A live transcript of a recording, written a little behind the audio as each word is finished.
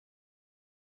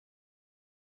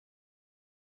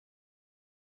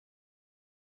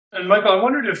And Michael, I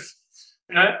wondered if,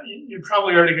 and you're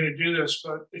probably already going to do this,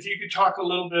 but if you could talk a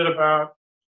little bit about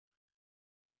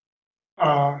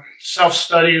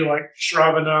self-study like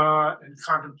Shravana and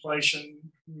contemplation,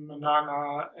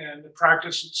 manana, and the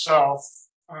practice itself,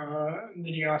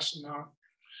 nidhyasana,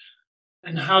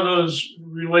 and how those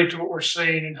relate to what we're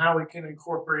saying and how we can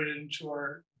incorporate it into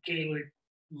our daily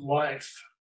life.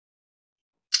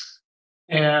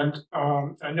 And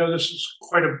I know this is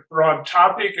quite a broad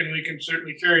topic, and we can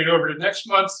certainly carry it over to next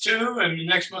month too, and the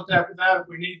next month after that if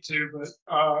we need to. But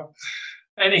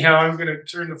anyhow, I'm going to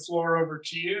turn the floor over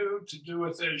to you to do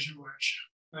with as you wish.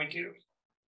 Thank you.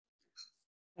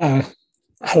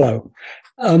 Hello.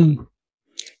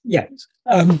 Yes.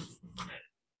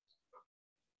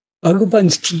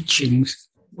 Bhagavan's teachings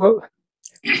are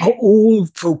all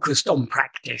focused on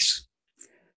practice.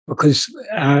 Because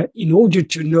in order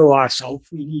to know ourselves,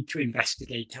 we need to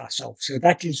investigate ourselves. So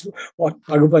that is what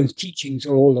Bhagavan's teachings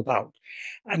are all about.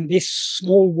 And this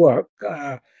small work,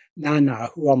 Nana,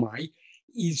 Who Am I,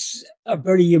 is a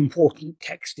very important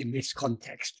text in this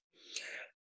context.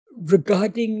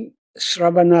 Regarding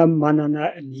Sravana,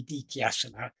 Manana, and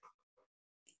Nidhyasana,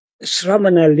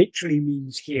 Sravana literally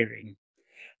means hearing.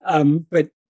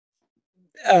 But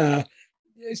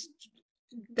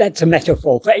that's a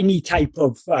metaphor for any type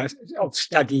of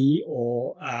study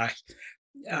or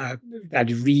that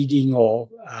is reading or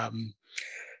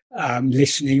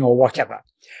listening or whatever.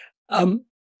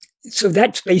 So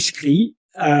that's basically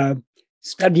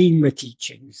studying the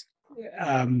teachings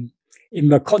in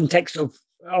the context of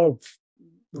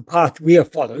the path we are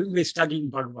following. We're studying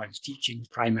Bhagavan's teachings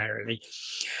primarily.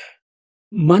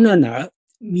 Manana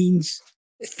means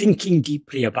thinking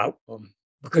deeply about them,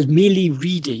 because merely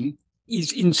reading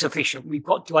is insufficient. We've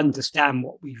got to understand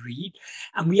what we read,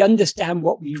 and we understand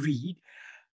what we read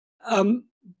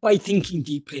by thinking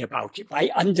deeply about it, by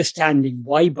understanding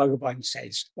why Bhagavan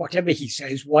says whatever he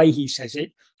says, why he says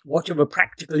it, what are the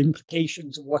practical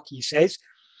implications of what he says,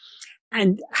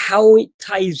 and how it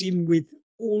ties in with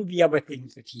all the other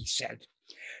things that he said.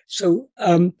 So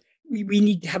we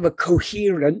need to have a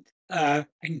coherent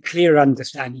and clear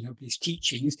understanding of his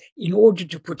teachings in order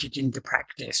to put it into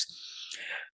practice.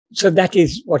 So that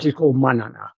is what is called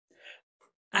manana.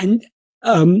 And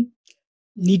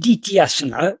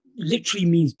nidhyasana literally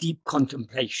means deep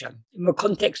contemplation. In the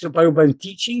context of Bhagavan's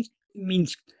teachings, it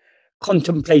means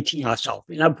contemplating ourselves.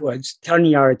 In other words,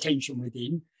 turning our attention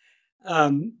within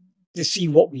to see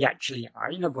what we actually are.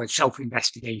 In other words,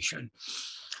 self-investigation.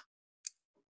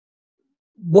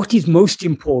 What is most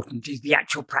important is the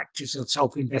actual practice of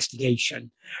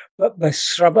self-investigation. But the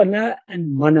Sravana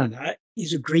and Manana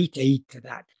is a great aid to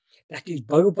that. That is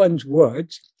Bhagavan's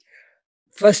words.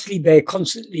 Firstly, they're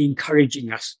constantly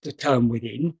encouraging us to turn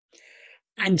within.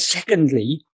 And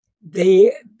secondly,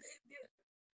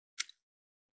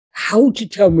 how to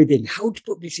turn within, how to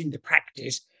put this into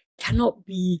practice cannot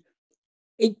be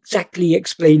exactly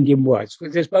explained in words.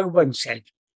 Because as Bhagavan said,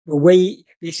 the way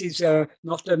this is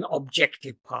not an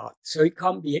objective path, so it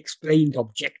can't be explained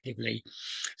objectively.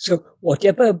 So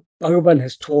whatever Bhagavan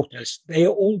has taught us, they are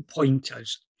all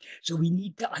pointers. So we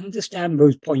need to understand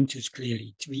those pointers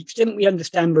clearly. To the extent we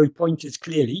understand those pointers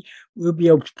clearly, we'll be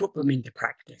able to put them into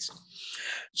practice.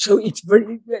 So it's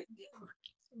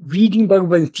reading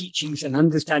Bhagavan's teachings and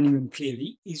understanding them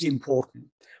clearly is important.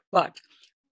 But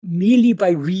merely by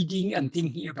reading and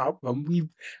thinking about them, we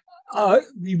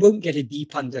won't get a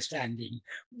deep understanding.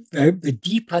 The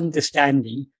deep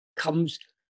understanding comes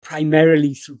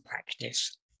primarily through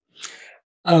practice.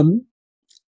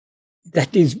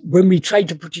 That is, when we try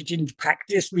to put it into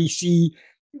practice,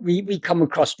 we come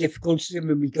across difficulties, and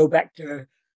when we go back to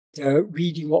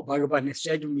reading what Bhagavan has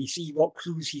said, and we see what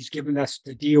clues he's given us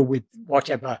to deal with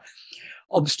whatever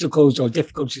obstacles or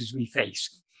difficulties we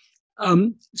face.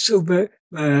 So the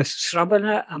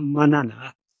Sravana and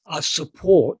Manana are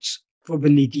supports for the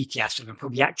nidhyasana, for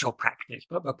the actual practice,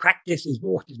 but the practice is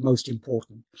what is most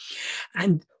important.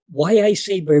 And why I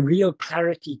say the real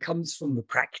clarity comes from the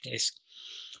practice.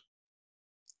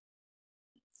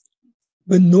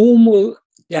 The normal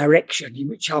direction in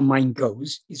which our mind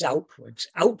goes is outwards.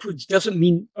 Outwards doesn't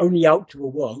mean only out to the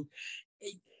world.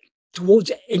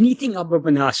 Towards anything other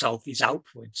than ourselves is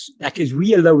outwards. That is,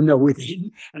 we alone are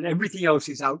within, and everything else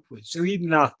is outwards. So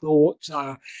even our thoughts,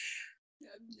 our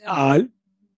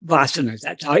vasanas,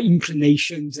 that's our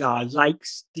inclinations, our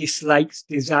likes, dislikes,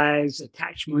 desires,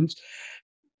 attachments,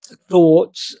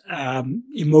 thoughts,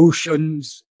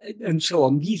 emotions, and so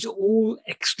on. These are all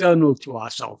external to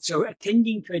ourselves. So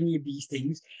attending to any of these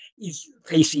things is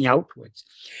facing outwards.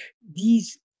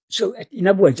 So in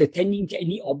other words, attending to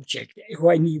any object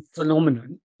or any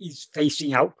phenomenon is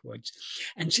facing outwards.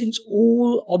 And since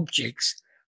all objects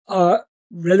are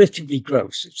relatively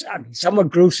gross, I mean, some are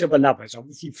grosser than others.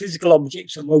 Obviously, physical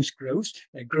objects are most gross.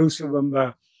 They're grosser than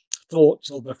the thoughts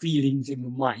or the feelings in the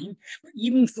mind. But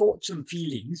even thoughts and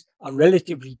feelings are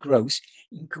relatively gross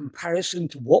in comparison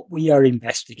to what we are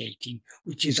investigating,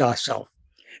 which is ourself.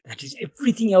 That is,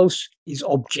 everything else is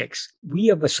objects.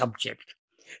 We are the subject.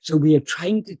 So we are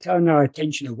trying to turn our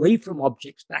attention away from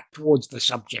objects back towards the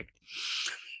subject.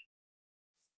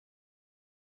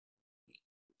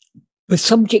 The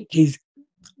subject is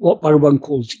what Bhagavan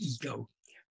calls ego.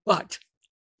 But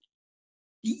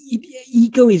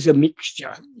ego is a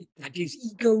mixture. That is,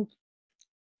 ego,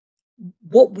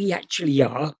 what we actually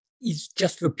are, is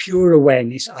just the pure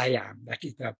awareness I am. That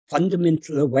is the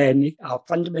fundamental awareness, our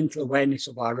fundamental awareness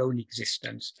of our own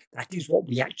existence. That is what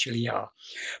we actually are.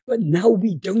 But now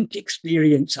we don't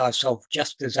experience ourselves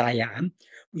just as I am.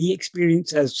 We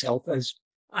experience ourselves as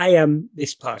I am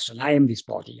this person, I am this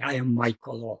body, I am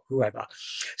Michael or whoever.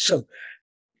 So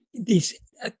this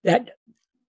that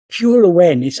pure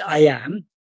awareness I am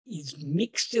is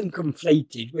mixed and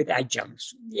conflated with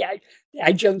adjuncts. The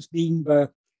adjuncts being the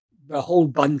whole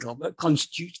bundle that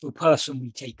constitutes the person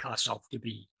we take ourselves to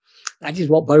be. That is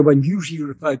what Bhagavan usually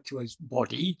referred to as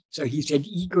body. So he said,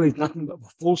 ego is nothing but a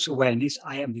false awareness.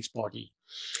 I am this body.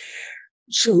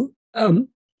 So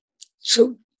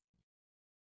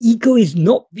ego is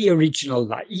not the original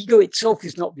light. Ego itself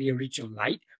is not the original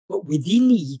light, but within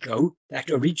the ego, that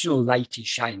original light is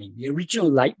shining. The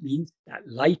original light means that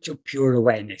light of pure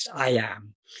awareness. I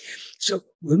am. So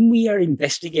when we are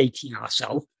investigating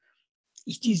ourselves,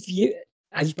 it is the,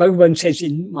 as Bhagavan says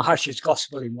in Maharshi's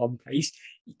Gospel in one place,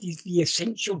 it is the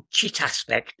essential chit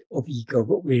aspect of ego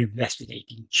that we're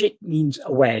investigating. Chit means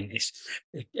awareness.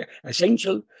 The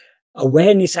essential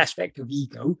awareness aspect of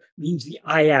ego means the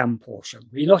I am portion.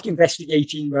 We're not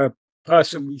investigating the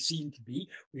person we seem to be.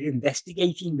 We're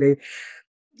investigating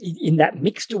in that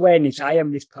mixed awareness, I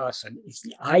am this person. It's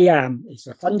the I am, it's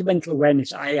the fundamental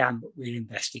awareness I am that we're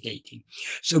investigating.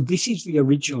 So this is the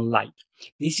original light.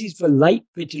 This is the light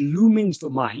that illumines the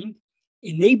mind,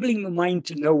 enabling the mind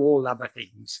to know all other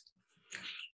things.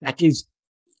 That is,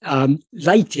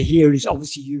 light here is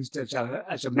obviously used as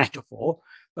a metaphor,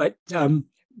 but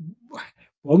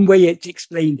one way it's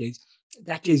explained is,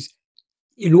 that is,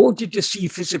 in order to see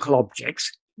physical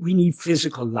objects, we need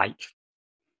physical light.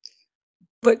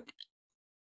 But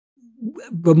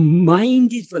the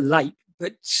mind is the light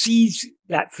that sees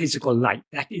that physical light,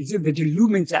 that is, that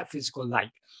illumines that physical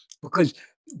light, because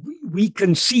we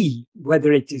can see whether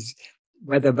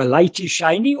the light is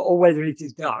shining or whether it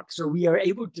is dark. So we are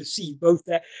able to see both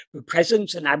the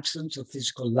presence and absence of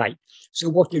physical light. So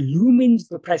what illumines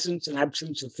the presence and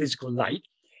absence of physical light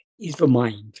is the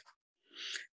mind.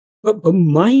 But the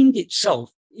mind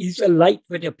itself is a light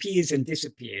that appears and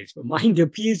disappears. The mind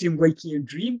appears in waking and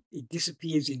dream, it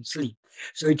disappears in sleep.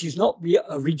 So it is not the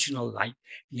original light.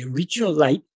 The original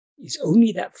light is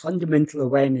only that fundamental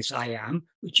awareness I am,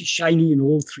 which is shining in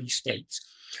all three states.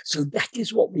 So that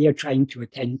is what we are trying to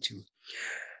attend to.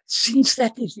 Since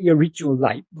that is the original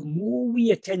light, the more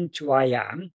we attend to I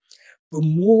am, the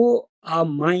more our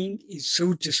mind is,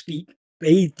 so to speak,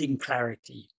 bathed in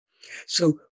clarity.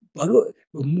 So the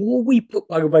more we put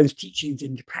Bhagavan's teachings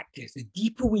into practice, the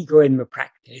deeper we go in the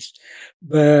practice,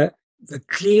 the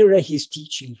clearer his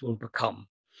teachings will become.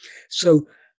 So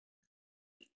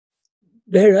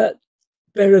there are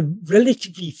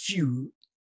relatively few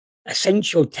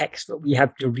essential texts that we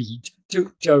have to read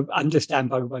to understand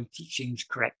Bhagavan's teachings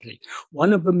correctly.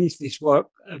 One of them is this work,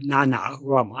 Nan Yar,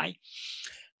 Who Am I?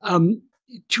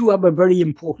 Two other very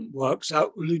important works are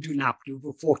Uludu Napdu,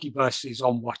 the 40 verses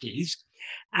on what is,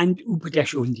 and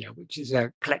Upadesha Undya, which is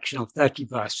a collection of 30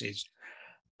 verses.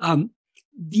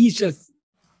 These are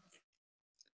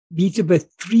the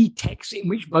three texts in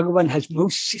which Bhagavan has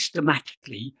most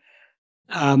systematically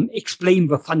explained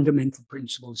the fundamental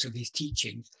principles of his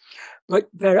teachings. But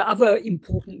there are other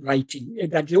important writings,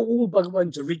 that all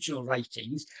Bhagavan's original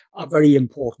writings are very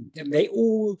important, and they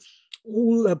all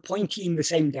are pointing in the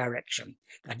same direction.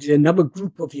 That is, another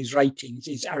group of his writings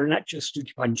is Arunachala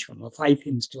Stuti Panchakam, or 5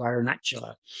 hymns to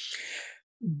Arunachala.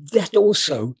 That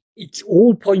also, it's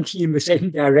all pointing in the same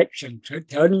direction,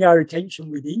 turning our attention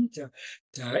within to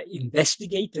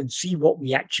investigate and see what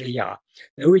we actually are.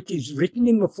 Though it is written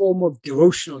in the form of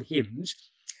devotional hymns,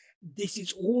 this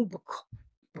is all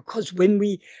because when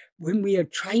we are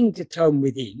trying to turn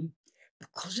within,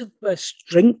 because of the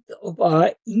strength of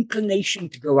our inclination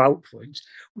to go outwards,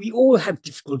 we all have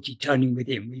difficulty turning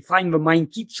within. We find the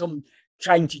mind keeps on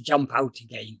trying to jump out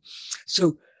again.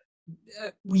 So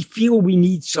we feel we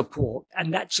need support,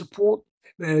 and that support,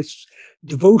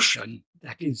 devotion,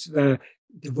 that is the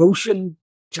devotion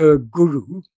to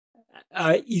Guru,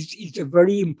 is a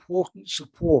very important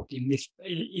support in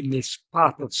this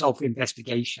path of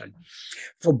self-investigation.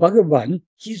 For Bhagavan,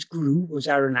 his Guru was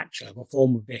Arunachala, the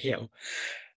form of the hill.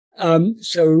 And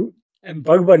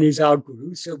Bhagavan is our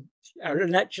Guru, so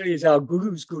Arunachala is our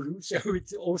Guru's Guru, so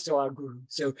it's also our Guru.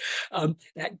 So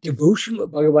that devotion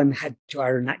that Bhagavan had to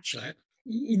Arunachala,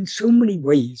 in so many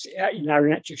ways, in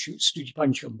Arunachala Stuti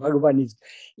Pancham, Bhagavan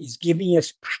is giving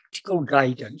us practical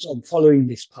guidance on following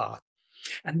this path.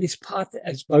 And this path,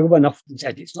 as Bhagavan often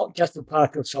said, it's not just the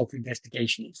path of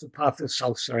self-investigation, it's the path of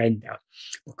self-surrender.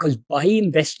 Because by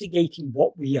investigating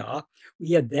what we are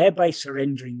thereby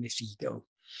surrendering this ego.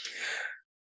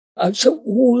 So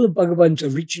all of Bhagavan's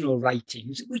original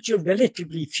writings, which are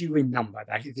relatively few in number,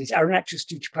 that is, this Arunachala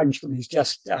Stuti Pancham is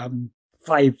just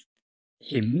 5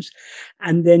 hymns,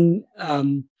 and then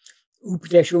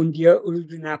Upadeshondya,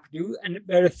 Ulladu, and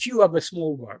there are a few other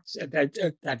small works.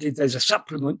 That is, there's a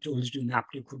supplement to Ulladu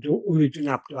called Ulladu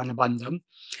Anabandham.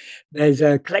 There's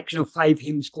a collection of 5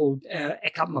 hymns called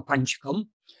Ekatma Panchakam.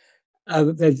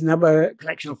 There's another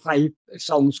collection of 5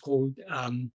 songs called,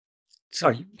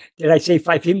 sorry, did I say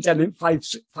 5 hymns? I meant 5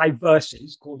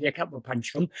 verses called Ekatma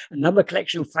Panchakam. Another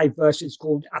collection of 5 verses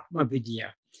called Atma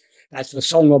Vidya. That's the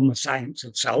song on the science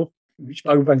of self, in which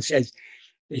Bhagavan says,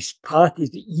 this path is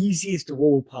the easiest of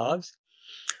all paths.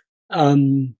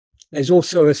 There's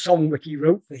also a song that he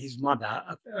wrote for his mother.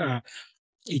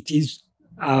 It is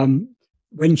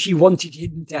when she wanted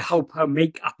him to help her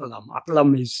make appalam.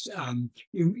 Appalam is,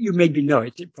 you maybe know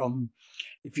it from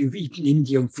if you've eaten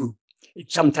Indian food.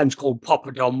 It's sometimes called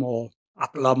papadam or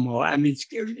appalam, or I mean,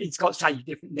 it's got slightly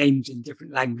different names in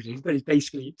different languages, but it's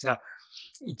basically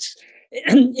it's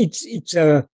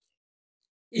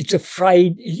a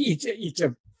fried, it's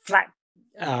a flat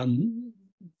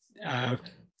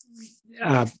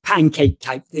pancake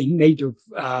type thing made of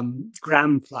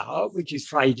gram flour, which is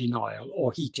fried in oil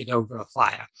or heated over a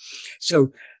fire.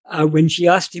 So when she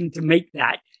asked him to make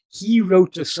that, he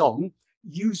wrote a song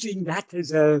using that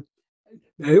as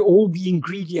all the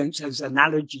ingredients as an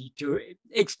analogy to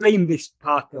explain this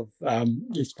part of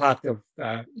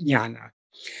jnana.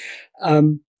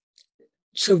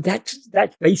 So that's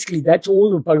basically, that's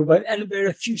all of Bhagavan. And there are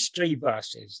a few stray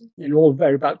verses. In all,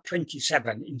 there are about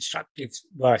 27 instructive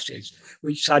verses,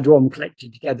 which Sadhram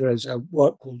collected together as a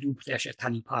work called Upadesha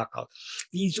Tanipaka.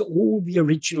 These are all the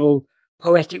original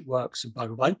poetic works of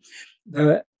Bhagavan.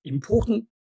 The important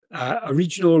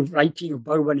original writing of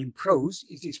Bhagavan in prose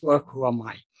is this work, Who Am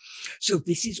I? So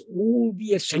this is all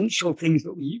the essential things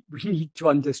that we need to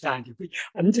understand. If we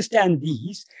understand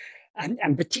these,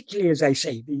 and particularly, as I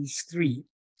say, these 3,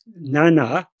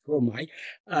 Nana, Who Am I,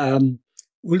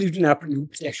 Ulladu and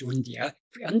Upadeshondya,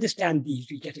 if we understand these,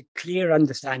 we get a clear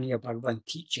understanding of Bhagavan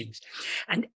teachings.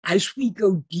 And as we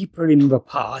go deeper in the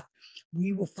path,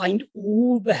 we will find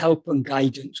all the help and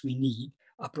guidance we need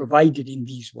are provided in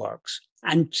these works.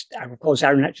 And of course,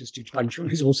 Arunachala Stuti Pancham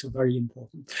is also very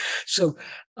important. So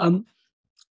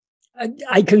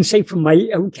I can say from my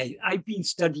own case, I've been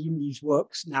studying these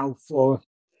works now for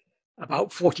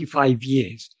about 45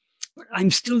 years, but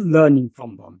I'm still learning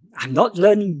from them. I'm not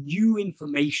learning new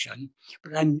information,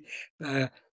 but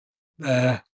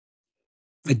the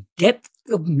depth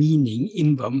of meaning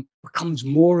in them becomes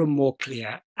more and more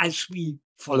clear as we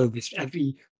follow this, as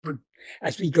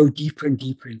we go deeper and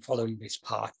deeper in following this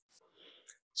path.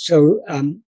 So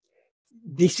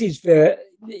this is the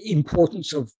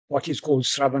importance of what is called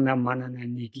Sravana, Manana,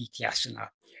 and Nididhyasana.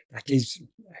 That is,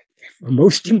 the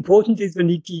most important is the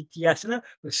Nididhyasana.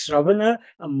 The Sravana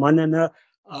and Manana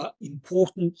are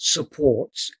important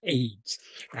supports, aids.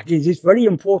 That is, it's very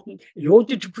important. In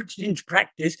order to put it into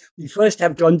practice, we first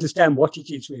have to understand what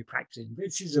it is we're practicing.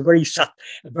 This is a very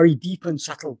deep and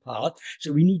subtle path,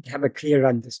 so we need to have a clear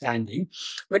understanding.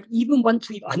 But even once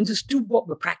we've understood what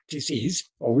the practice is,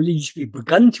 or at least we've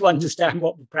begun to understand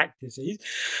what the practice is,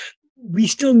 we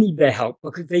still need their help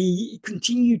because they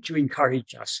continue to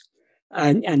encourage us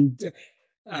and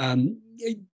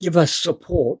give us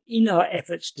support in our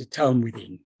efforts to turn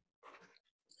within.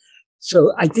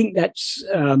 So I think that's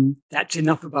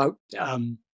enough about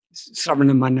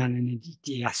Sravana, Manana, and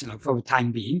Nididhyasana for the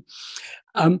time being.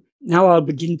 Now I'll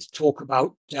begin to talk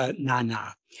about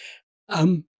Nana.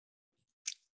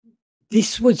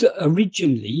 This was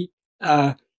originally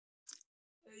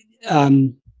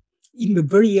in the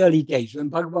very early days, when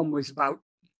Bhagavan was about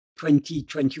 20,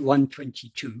 21,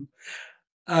 22,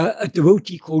 a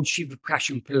devotee called Shiva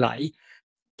Prasham Pillai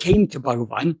came to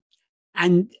Bhagavan,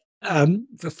 and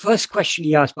the first question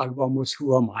he asked Bhagavan was,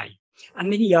 "Who am I?"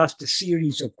 And then he asked a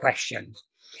series of questions.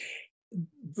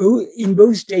 in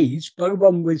those days,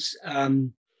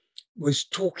 Bhagavan was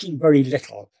talking very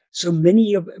little. So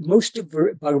most of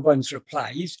Bhagavan's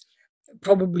replies,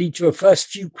 probably to the first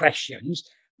few questions,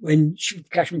 when Sri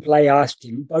Kashan Pillai asked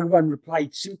him, Bhagavan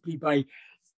replied simply by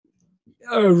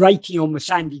writing on the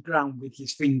sandy ground with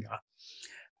his finger.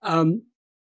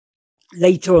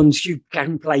 Later on, Sri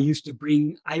Kashan Pillai used to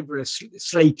bring either a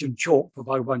slate and chalk for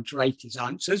Bhagavan to write his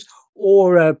answers,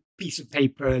 or a piece of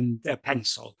paper and a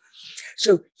pencil.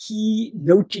 So he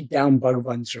noted down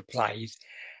Bhagavan's replies,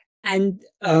 and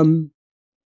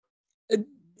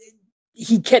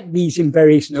he kept these in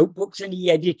various notebooks, and he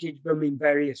edited them in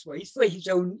various ways for his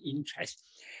own interest.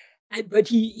 But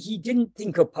he didn't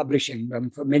think of publishing them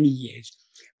for many years.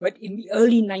 But in the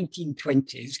early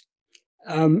 1920s,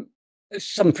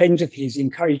 some friends of his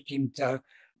encouraged him to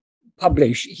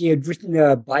publish. He had written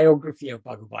a biography of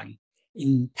Bhagavan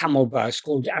in Tamil verse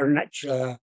called Ramana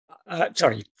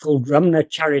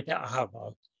Charita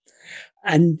Ahava.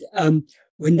 And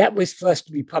when that was first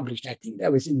to be published, I think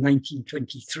that was in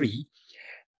 1923,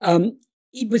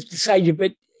 it was decided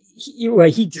that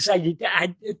he decided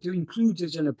to include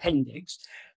as an appendix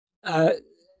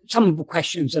some of the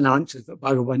questions and answers that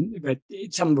Bhagavan,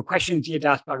 some of the questions he had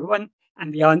asked Bhagavan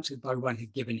and the answers Bhagavan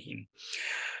had given him.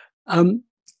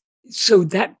 So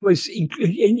that was,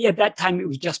 at that time, it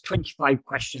was just 25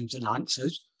 questions and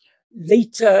answers.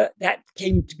 Later, that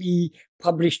came to be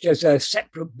published as a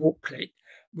separate booklet,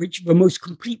 which the most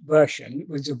complete version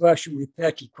was a version with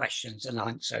 30 questions and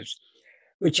answers,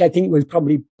 which I think was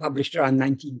probably published around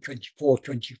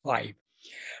 1924-25.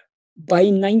 By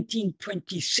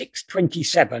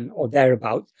 1926-27 or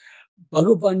thereabouts,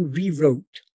 Bhagavan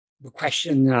rewrote the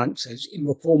question and answers in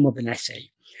the form of an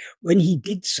essay. When he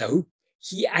did so,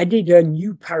 he added a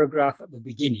new paragraph at the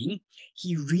beginning.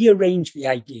 He rearranged the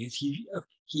ideas. He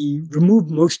removed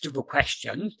most of the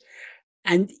questions,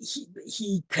 and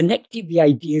he connected the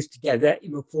ideas together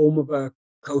in the form of a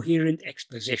coherent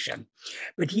exposition.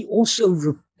 But he also,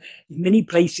 in many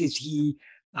places, he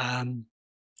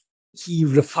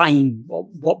refined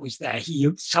what was there.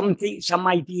 Some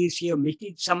ideas he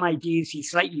omitted, some ideas he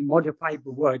slightly modified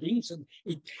the wording. So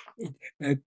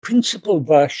the principal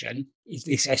version is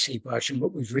this essay version,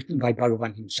 that was written by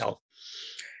Bhagavan himself.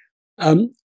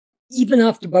 Even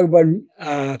after Bhagavan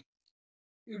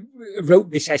wrote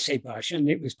this essay version,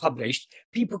 it was published,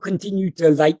 people continued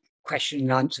to like question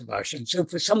and answer version. So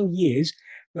for some years,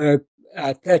 the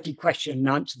 30 question and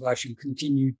answer version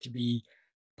continued to be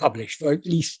published for at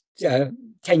least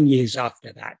 10 years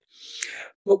after that.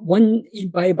 But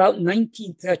by about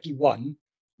 1931,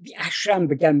 the ashram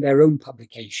began their own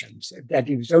publications. That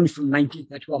it was only from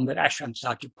 1931 that ashram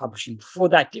started publishing. Before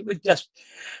that, it was just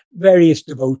various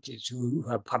devotees who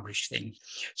had published things.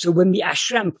 So when the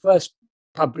ashram first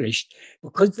published,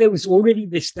 because there was already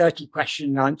this 30 question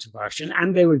and answer version,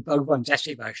 and there was Bhagavan's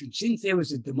essay version, since there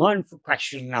was a demand for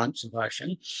question and answer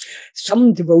version,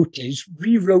 some devotees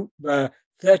rewrote the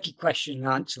 30 question and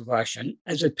answer version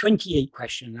as a 28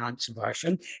 question and answer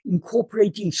version,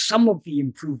 incorporating some of the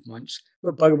improvements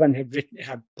that Bhagavan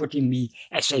had put in the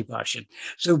essay version.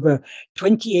 So the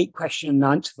 28 question and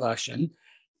answer version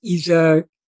is a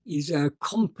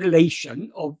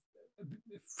compilation of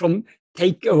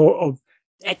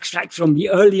extracts from the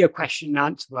earlier question and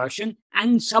answer version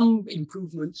and some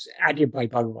improvements added by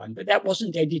Bhagavan. But that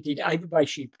wasn't edited either by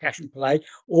Sri Kashan Pillai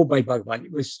or by Bhagavan.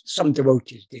 It was some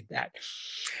devotees did that.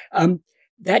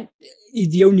 That is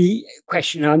the only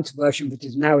question and answer version that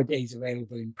is nowadays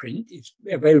available in print. It's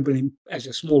available as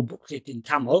a small booklet in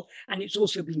Tamil, and it's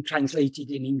also been translated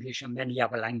in English and many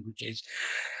other languages.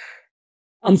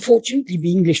 Unfortunately,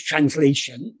 the English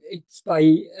translation, it's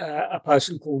by a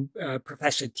person called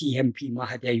Professor T.M.P.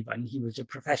 Mahadevan. He was a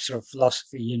professor of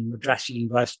philosophy in Madras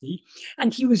University,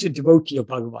 and he was a devotee of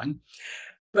Bhagavan.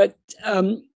 But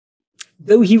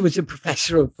though he was a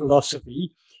professor of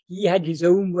philosophy, he had his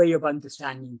own way of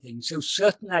understanding things. So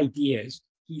certain ideas,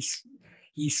 he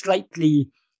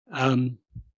slightly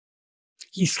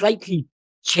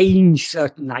change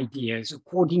certain ideas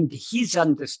according to his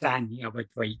understanding of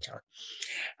Advaita.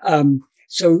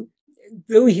 So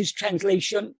though his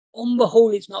translation, on the whole,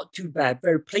 is not too bad,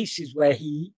 there are places where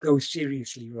he goes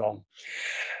seriously wrong.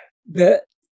 The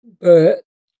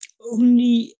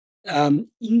only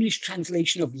English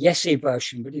translation of the essay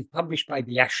version that is published by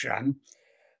the ashram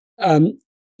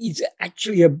is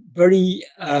actually a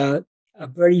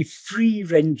very free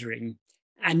rendering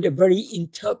and a very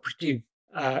interpretive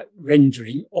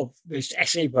rendering of this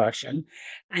essay version,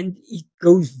 and it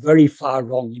goes very far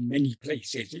wrong in many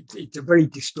places. It's a very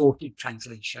distorted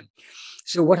translation.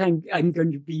 So what I'm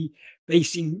going to be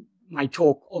basing my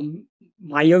talk on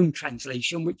my own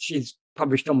translation, which is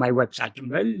published on my website,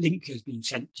 and a link has been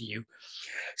sent to you.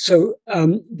 So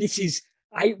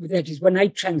that is when I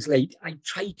translate, I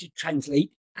try to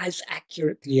translate as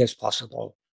accurately as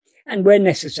possible. And where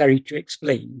necessary to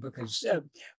explain, because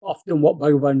often what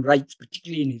Bhagavan writes,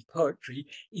 particularly in his poetry,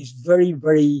 is very,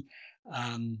 very,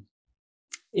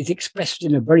 is expressed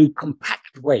in a very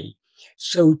compact way.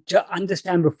 So to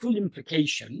understand the full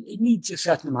implication, it needs a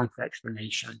certain amount of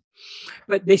explanation.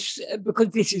 But this, because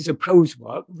this is a prose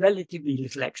work, relatively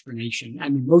little explanation. I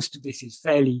mean, most of this is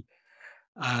fairly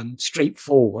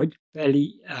straightforward,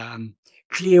 fairly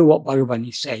clear what Bhagavan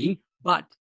is saying, but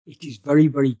it is very,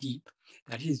 very deep.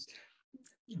 That is,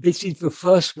 this is the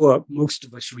first work most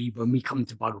of us read when we come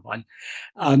to Bhagavan.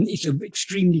 It's an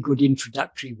extremely good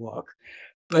introductory work,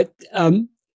 but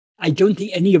I don't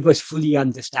think any of us fully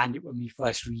understand it when we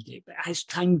first read it. But as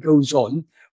time goes on,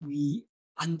 we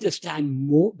understand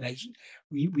more.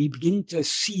 We begin to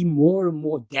see more and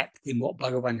more depth in what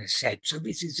Bhagavan has said. So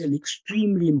this is an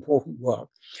extremely important work,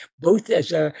 both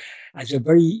as a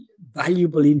very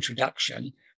valuable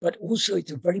introduction, but also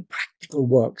it's a very practical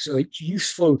work. So it's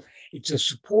useful. It's a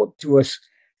support to us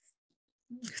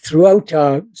throughout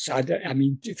our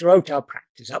throughout our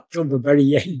practice up till the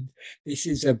very end. This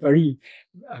is a very,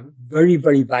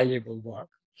 very valuable work.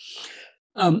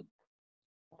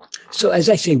 So as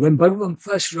I say, when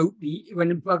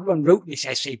Bhagavan wrote this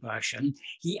essay version,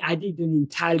 he added an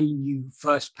entirely new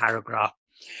first paragraph.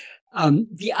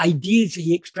 The ideas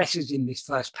he expresses in this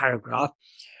first paragraph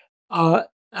are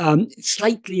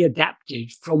slightly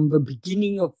adapted from the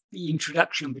beginning of the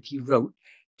introduction that he wrote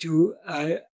to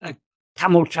a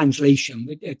Tamil translation,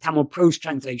 a Tamil prose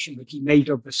translation that he made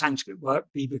of the Sanskrit work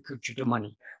Viva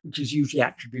Kuchudamani, which is usually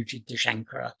attributed to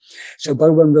Shankara. So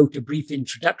Bhagavan wrote a brief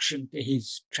introduction to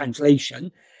his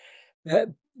translation.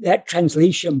 That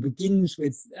translation begins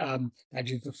with, that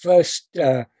is the first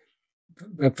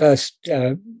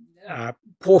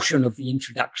portion of the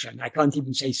introduction. I can't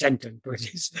even say sentence,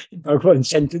 because Bhagavan's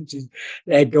sentences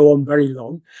there go on very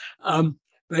long. But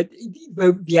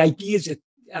the ideas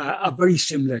are very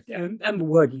similar, and the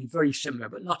wording is very similar,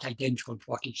 but not identical to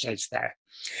what it says there.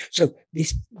 So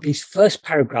this first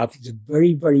paragraph is a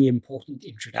very, very important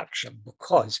introduction,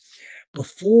 because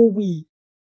before we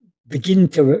begin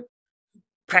to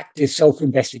practice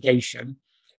self-investigation,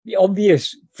 the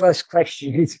obvious first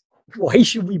question is, why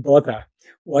should we bother?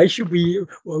 Why should we?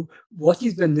 Well, what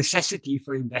is the necessity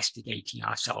for investigating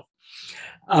ourselves?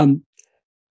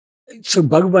 So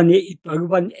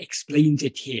Bhagavan explains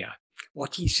it here.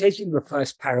 What he says in the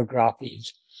first paragraph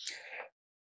is,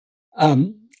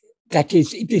 that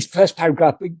is, this first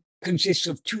paragraph consists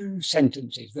of two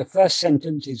sentences. The first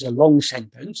sentence is a long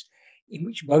sentence in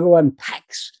which Bhagavan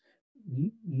packs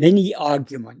many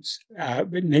arguments,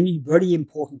 many very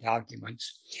important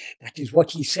arguments. That is,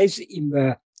 what he says in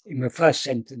the first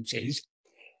sentence is,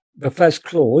 the first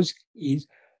clause is,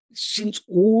 since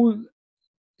all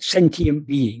sentient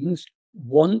beings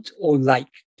want or like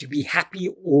to be happy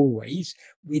always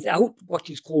without what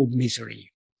is called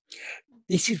misery.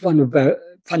 This is one of the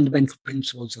fundamental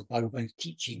principles of Bhagavan's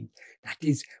teaching. That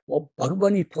is, what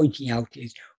Bhagavan is pointing out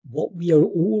is what we are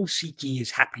all seeking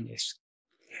is happiness.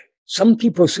 Some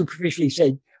people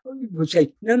superficially will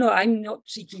say, no, I'm not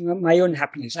seeking my own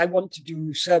happiness. I want to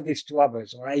do service to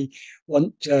others, or I'm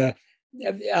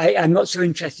not so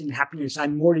interested in happiness.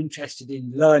 I'm more interested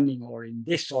in learning or in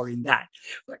this or in that.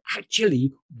 But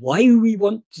actually, why we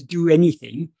want to do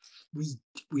anything, we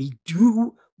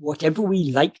do whatever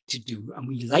we like to do, and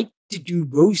we like to do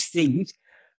those things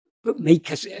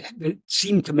that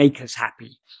seem to make us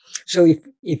happy. So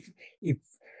if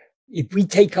we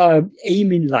take our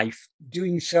aim in life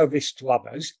doing service to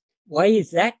others, why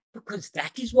is that? Because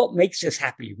that is what makes us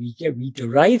happy. We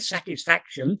derive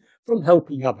satisfaction from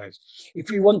helping others. If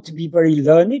we want to be very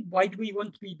learned, why do we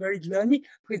want to be very learned?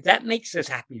 Because that makes us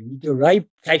happy. We derive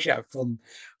pleasure from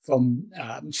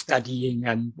studying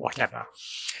and whatever.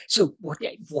 So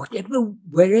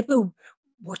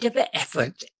whatever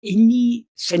effort any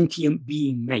sentient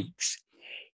being makes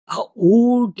are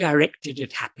all directed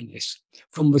at happiness,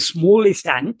 from the smallest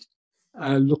ant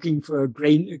looking for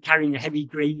carrying a heavy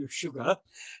grain of sugar,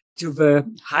 to the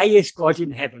highest God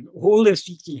in heaven. All are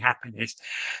seeking happiness.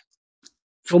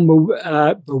 From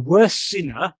the worst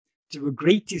sinner to the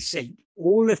greatest saint,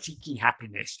 all are seeking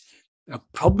happiness. The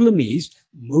problem is,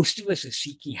 most of us are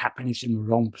seeking happiness in the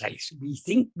wrong place. We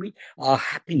think our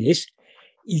happiness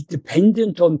is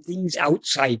dependent on things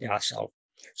outside ourselves.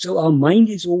 So our mind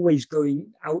is always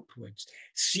going outwards,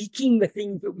 seeking the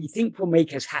things that we think will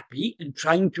make us happy and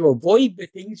trying to avoid the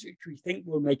things which we think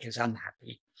will make us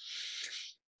unhappy.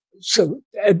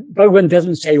 Bhagavan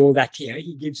doesn't say all that here.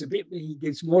 He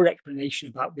gives more explanation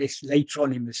about this later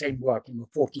on in the same work in the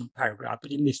 14th paragraph.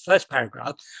 But in this first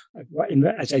paragraph,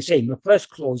 as I say, in the first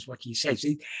clause, what he says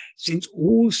is, since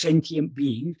all sentient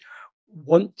beings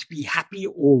want to be happy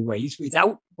always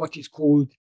without what is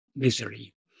called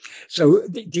misery. So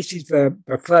this is the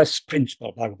first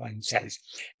principle, Bhagavan says.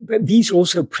 But these are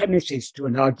also premises to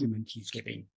an argument he's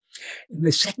giving. In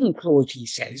the second clause, he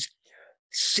says,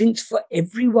 since for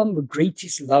everyone the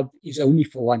greatest love is only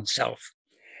for oneself.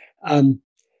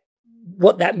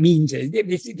 What that means is,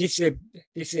 this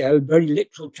is a very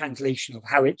literal translation of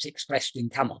how it's expressed in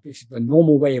Tamil. This is the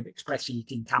normal way of expressing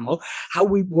it in Tamil. How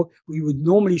we would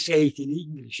normally say it in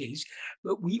English is,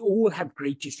 but we all have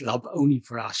greatest love only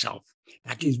for ourselves.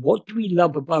 That is, what we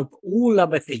love above all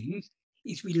other things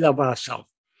is we love ourselves.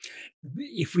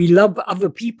 If we love other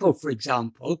people, for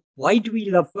example, why do we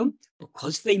love them?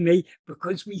 Because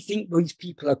we think those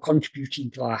people are contributing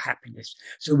to our happiness.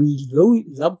 So we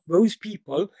love those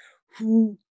people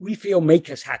who we feel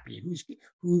make us happy,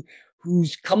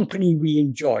 whose company we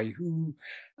enjoy, who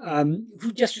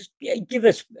just give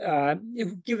us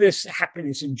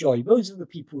happiness and joy. Those are the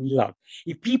people we love.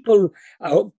 If people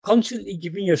are constantly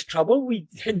giving us trouble, we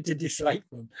tend to dislike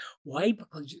them. Why?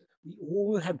 Because we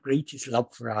all have greatest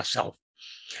love for ourselves.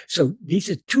 So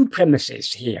these are two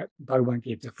premises here Bhagavan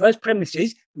gives. The first premise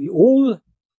is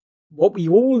what we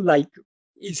all like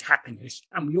is happiness,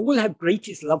 and we all have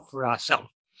greatest love for ourselves.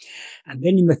 And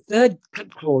then in the third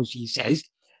clause he says,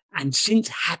 and since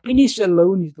happiness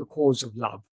alone is the cause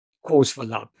for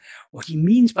love, what he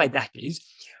means by that is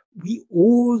we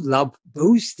all love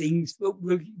those things that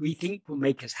we think will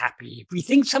make us happy. If we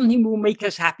think something will make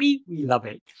us happy, we love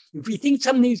it. If we think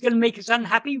something is going to make us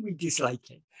unhappy, we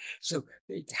dislike it. So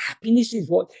happiness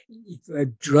is a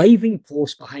driving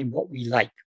force behind what we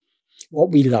like, what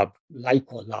we love,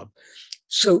 like or love.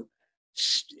 So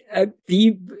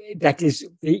that is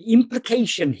the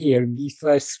implication here in these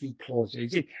first three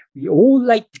clauses. We all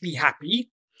like to be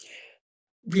happy.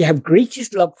 We have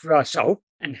greatest love for ourselves,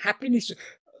 and happiness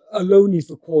alone is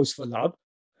the cause for love.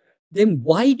 Then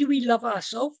why do we love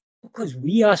ourselves? Because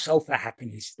we ourselves are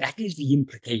happiness. That is the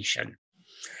implication.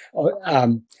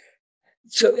 And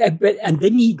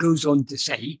then he goes on to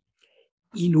say,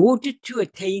 in order to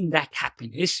attain that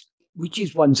happiness, which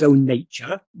is one's own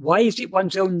nature. Why is it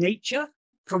one's own nature?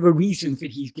 For the reasons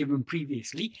that he's given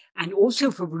previously, and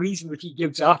also for the reason that he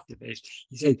gives after this.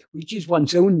 He says, which is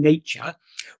one's own nature,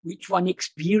 which one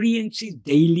experiences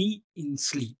daily in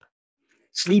sleep.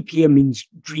 Sleep here means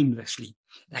dreamless sleep.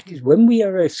 That is, when we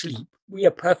are asleep, we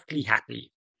are perfectly happy.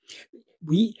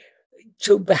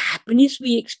 So the happiness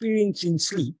we experience in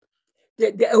sleep,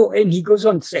 and he goes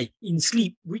on to say, in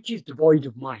sleep, which is devoid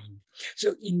of mind.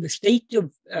 So in the state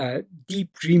of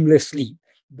deep dreamless sleep,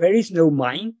 there is no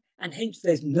mind, and hence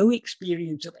there's no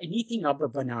experience of anything other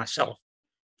than ourselves.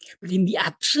 But in the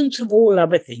absence of all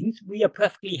other things, we are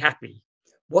perfectly happy.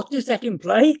 What does that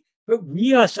imply? That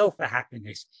we ourselves are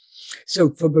happiness. So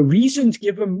for the reasons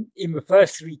given in the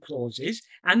first three clauses,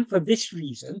 and for this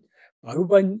reason,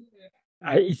 Bhagavan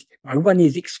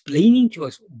is explaining to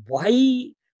us why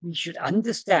we should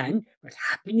understand that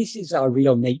happiness is our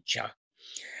real nature.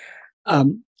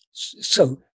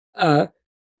 So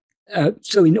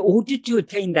in order to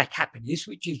attain that happiness,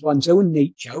 which is one's own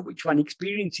nature, which one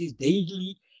experiences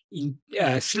daily in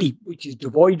sleep, which is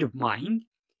devoid of mind,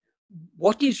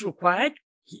 what is required?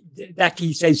 That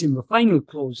he says in the final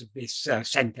clause of this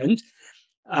sentence,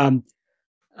 tanne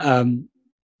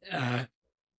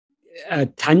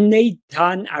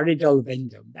tan aridal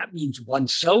vendum. That means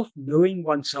oneself, knowing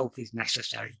oneself is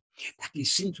necessary. That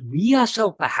is, since we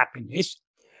ourselves are happiness,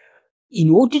 in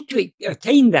order to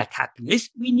attain that happiness,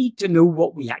 we need to know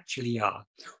what we actually are.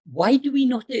 Why do we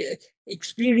not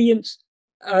experience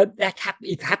that?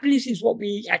 If happiness is what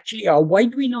we actually are, why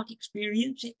do we not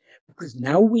experience it? Because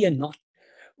now we are not,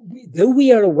 though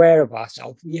we are aware of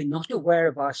ourselves, we are not aware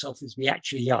of ourselves as we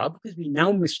actually are, because we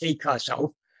now mistake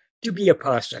ourselves to be a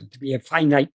person, to be a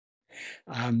finite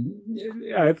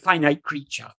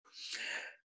creature.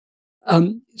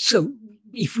 So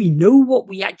if we know what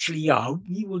we actually are,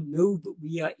 we will know that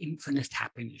we are infinite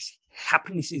happiness.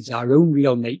 Happiness is our own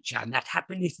real nature, and that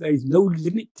happiness, there is no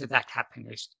limit to that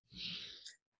happiness.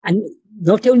 And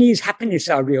not only is happiness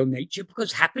our real nature,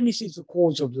 because happiness is the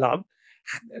cause of love,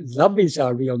 love is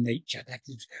our real nature. That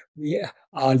is,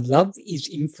 our love is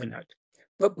infinite.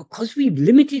 But because we've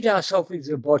limited ourselves as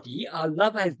a body, our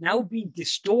love has now been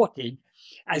distorted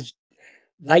as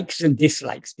likes and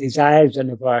dislikes, desires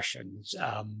and aversions,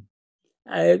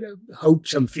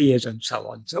 hopes and fears, and so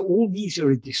on. So all these are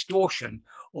a distortion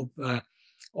of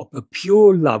of the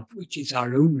pure love, which is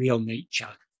our own real nature.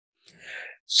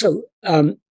 So,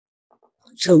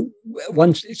 so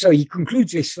he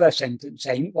concludes this first sentence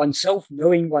saying, oneself,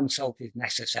 knowing oneself is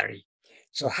necessary.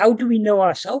 So how do we know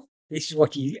ourselves? This is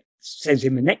what he says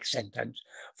in the next sentence.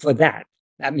 For that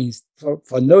means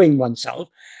for knowing oneself,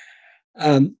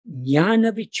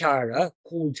 jnana vichara,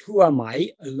 called who am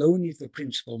I, alone is the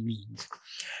principal means.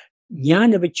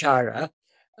 Jnana vichara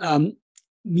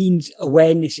means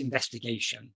awareness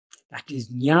investigation. That is,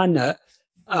 jnana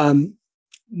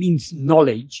means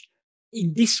knowledge.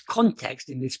 In this context,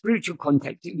 in the spiritual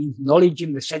context, it means knowledge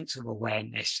in the sense of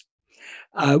awareness.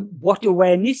 What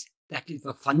awareness? That is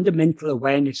the fundamental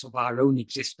awareness of our own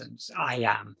existence. I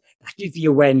am. That is the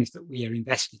awareness that we are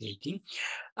investigating.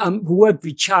 The word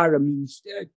vichara means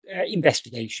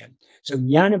investigation. So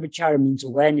jnana vichara means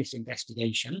awareness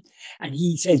investigation. And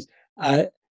he says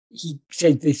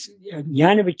this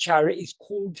jnana vichara is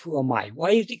called who am I. Why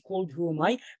is it called who am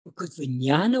I? Because the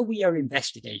jnana we are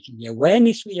investigating, the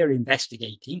awareness we are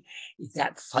investigating, is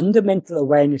that fundamental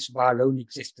awareness of our own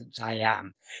existence, I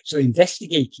am. So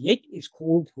investigating it is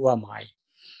called who am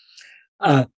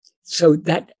I. So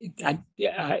that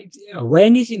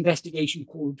awareness investigation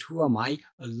called who am I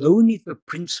alone is the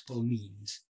principal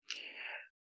means.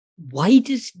 Why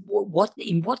does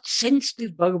in what sense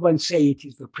does Bhagavan say it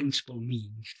is the principal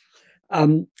means?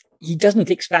 He doesn't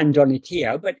expand on it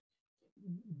here, but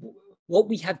what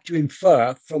we have to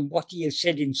infer from what he has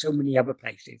said in so many other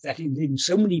places, that in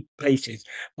so many places,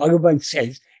 Bhagavan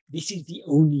says this is the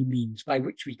only means by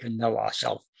which we can know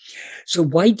ourselves. So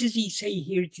why does he say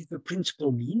here it is the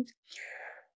principal means?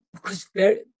 Because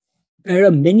there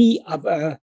are many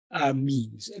other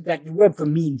means. That the word for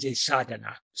means is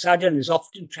sadhana. Sadhana is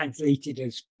often translated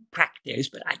as practice,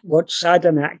 but what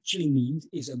sadhana actually means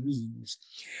is a means.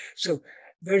 So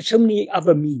there are so many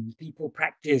other means. People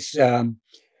practice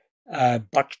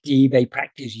bhakti, they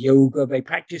practice yoga, they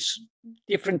practice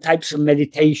different types of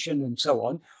meditation and so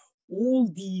on.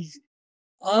 All these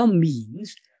are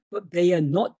means, but they are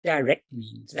not direct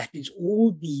means. That is,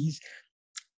 all these,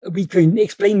 we can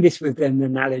explain this with an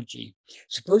analogy.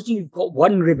 Supposing you've got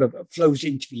one river that flows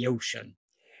into the ocean,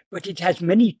 but it has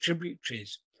many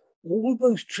tributaries. All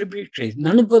those tributaries,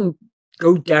 none of them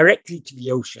go directly to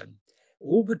the ocean.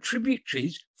 All the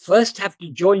tributaries first have to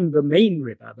join the main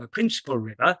river, the principal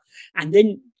river, and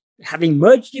then, having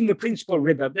merged in the principal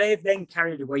river, they are then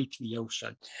carried away to the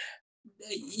ocean.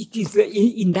 It is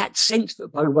in that sense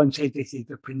that Bhagavan says this is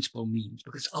the principal means,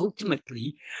 because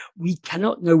ultimately we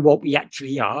cannot know what we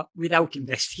actually are without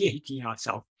investigating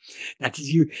ourselves. That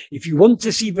is, if you want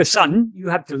to see the sun, you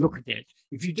have to look at it.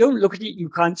 If you don't look at it, you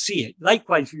can't see it.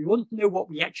 Likewise, if we want to know what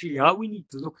we actually are, we need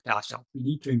to look at ourselves. We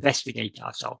need to investigate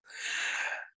ourselves.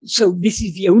 So this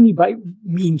is the only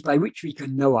means by which we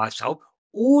can know ourselves.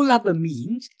 All other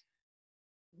means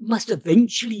must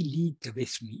eventually lead to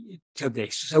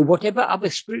this. So whatever other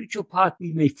spiritual path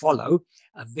we may follow,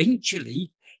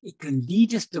 eventually it can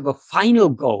lead us to the final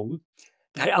goal.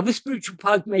 That other spiritual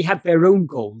paths may have their own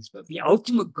goals, but the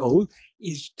ultimate goal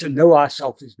is to know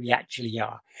ourselves as we actually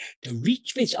are. To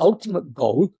reach this ultimate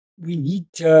goal, we need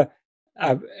to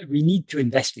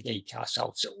investigate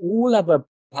ourselves. So all other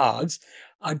paths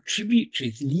are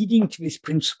tributaries leading to this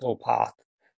principal path,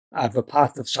 the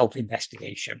path of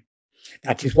self-investigation.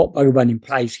 That is what Bhagavan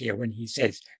implies here when he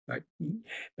says, for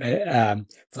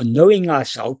knowing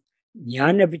ourselves,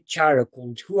 jnana vichara,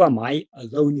 called who am I,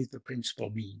 alone is the principal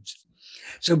means.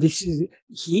 So this is,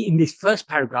 in this first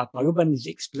paragraph, Bhagavan is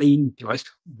explaining to us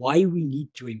why we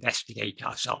need to investigate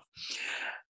ourselves.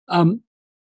 I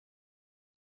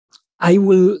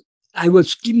will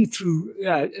skim through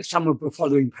some of the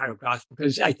following paragraphs,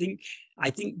 because I think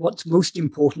what's most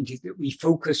important is that we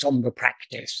focus on the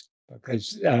practice,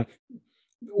 because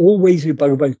always with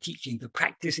Bhagavan's teaching, the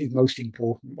practice is most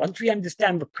important. Once we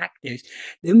understand the practice,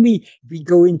 then we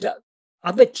go into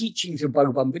other teachings of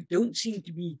Bhagavan that don't seem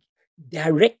to be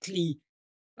directly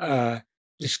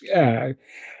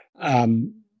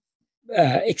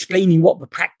explaining what the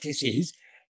practice is.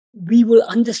 We will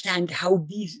understand how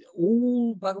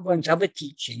all Bhagavan's other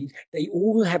teachings, they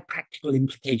all have practical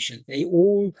implications. They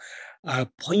all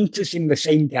point us in the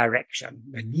same direction,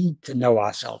 the need to know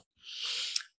ourselves.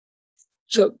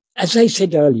 So, as I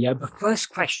said earlier, the first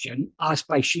question asked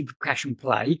by Sri Prakasham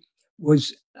Pillai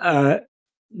was,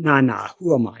 Nana,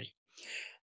 who am I?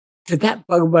 To that,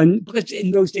 Bhagavan, because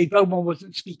in those days Bhagavan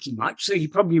wasn't speaking much, so he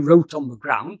probably wrote on the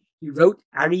ground. He wrote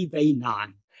Arive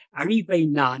Nan. Arive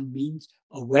Nan means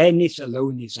awareness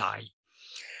alone is I.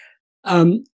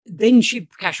 Then Sri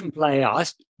Prakasham Pillai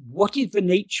asked, what is the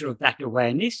nature of that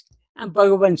awareness? And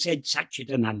Bhagavan said,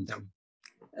 Satchidanandam.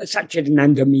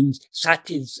 Satchidananda means Sat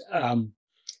is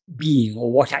being,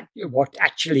 or what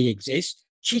actually exists.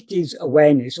 Chit is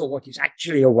awareness, or what is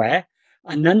actually aware.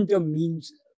 Ananda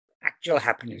means actual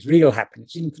happiness, real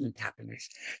happiness, infinite happiness.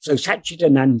 So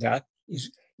Satchidananda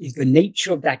is the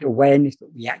nature of that awareness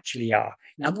that we actually are.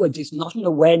 In other words, it's not an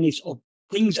awareness of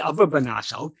things other than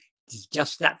ourselves. It's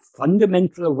just that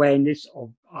fundamental awareness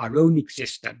of our own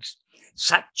existence.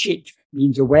 Sat-chit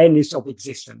means awareness of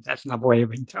existence. That's another way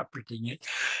of interpreting it.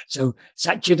 So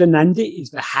Satchidananda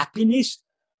is the happiness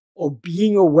of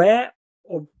being aware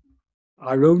of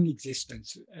our own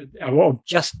existence, of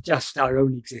just our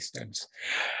own existence.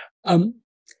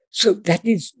 So that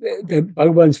is the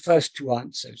Bhagavan's first two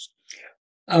answers.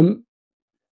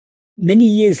 Many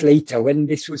years later, when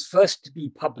this was first to be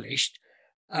published,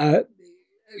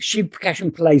 Shiv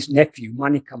Prakashan Pillai's nephew,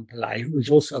 Manikam Pillai, who was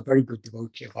also a very good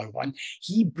devotee of Bhagavan,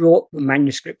 he brought the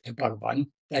manuscript to Bhagavan.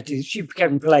 That is, Shiv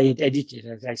Prakashan Pillai had edited,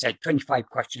 as I said, 25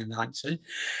 questions and answers.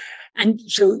 And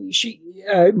so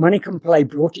Manikam Pillai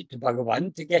brought it to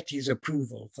Bhagavan to get his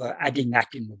approval for adding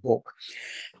that in the book.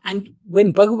 And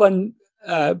when Bhagavan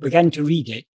began to read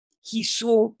it, he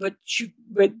saw but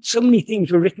so many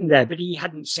things were written there that he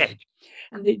hadn't said.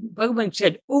 And then Bhagavan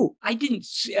said, "Oh, I didn't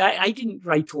say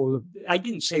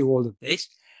all of this."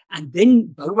 And then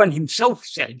Bhagavan himself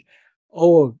said,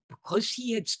 "Oh, because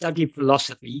he had studied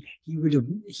philosophy, he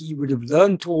would have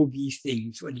learned all these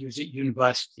things when he was at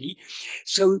university.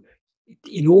 So,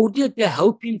 in order to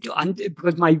help him to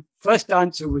because my first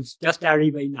answer was just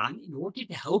Arivanan, in order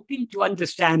to help him to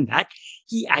understand that,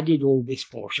 he added all this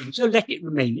portion. So let it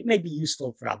remain. It may be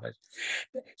useful for others."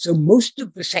 So most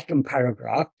of the second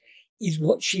paragraph is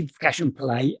what Shiv Prakashan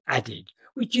Pillai added,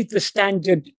 which is the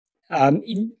standard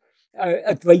in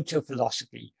Advaita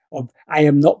philosophy of I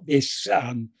am not this,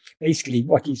 basically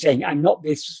what he's saying, I'm not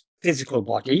this physical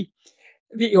body,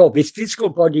 or this physical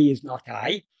body is not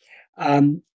I.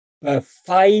 The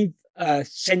 5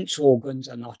 sense organs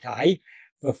are not I.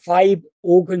 The 5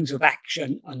 organs of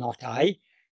action are not I.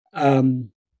 The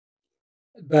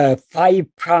 5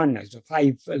 pranas, the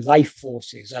 5 life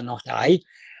forces are not I.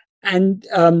 And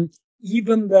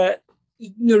even the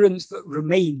ignorance that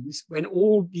remains when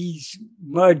all these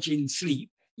merge in sleep,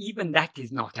 even that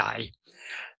is not I.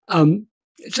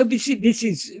 So this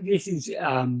is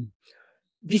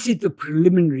the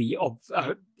preliminary of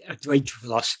Advaita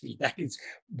philosophy. That is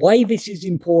why this is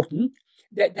important.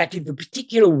 That is the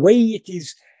particular way it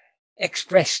is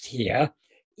expressed here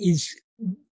is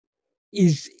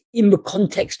in the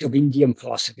context of Indian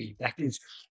philosophy. That is,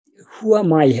 who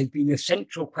am I has been a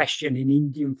central question in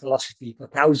Indian philosophy for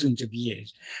thousands of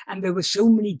years. And there were so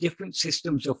many different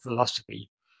systems of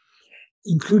philosophy,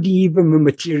 including even the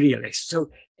materialists. So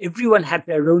everyone had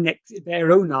their own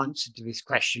answer to this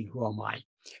question, who am I?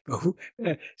 But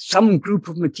some group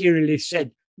of materialists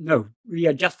said, no, we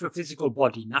are just a physical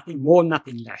body, nothing more,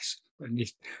 nothing less. When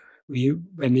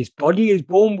this body is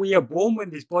born, we are born. When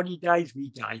this body dies, we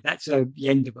die. That's the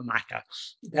end of the matter.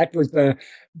 That was the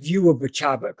view of the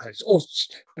Charvakas.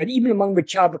 But even among the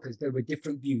Charvakas, there were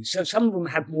different views. So some of them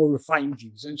have more refined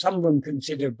views, and some of them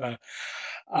consider that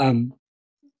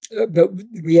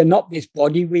we are not this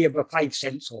body. We have the 5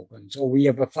 sense organs, or we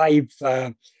have the 5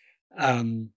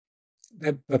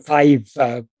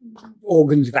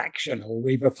 organs of action, or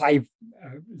we have the 5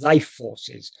 life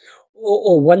forces.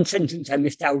 Or one sentence I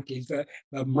missed out is the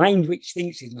mind which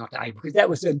thinks is not I, because that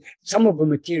was some of the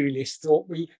materialists thought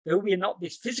though we are not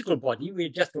this physical body, we are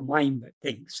just the mind that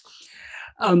thinks.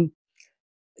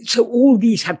 So all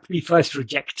these have to be first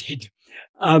rejected.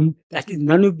 That is,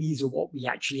 none of these are what we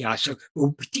actually are. So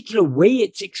the particular way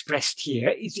it's expressed here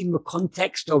is in the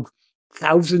context of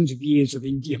thousands of years of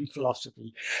Indian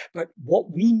philosophy. But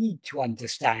what we need to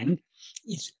understand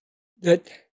is that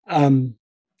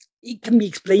it can be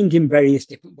explained in various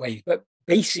different ways, but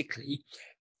basically,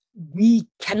 we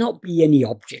cannot be any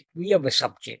object. We are the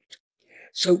subject.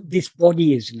 So this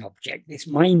body is an object. This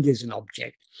mind is an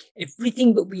object.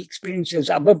 Everything that we experience as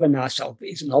other than ourselves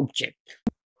is an object.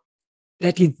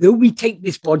 That is, though we take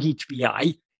this body to be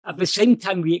I, at the same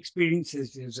time we experience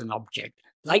it as an object.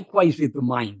 Likewise with the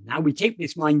mind. Now we take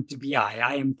this mind to be I.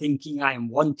 I am thinking, I am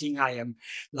wanting, I am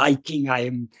liking, I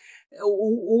am...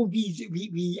 all these,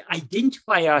 we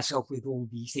identify ourselves with all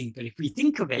these things. But if we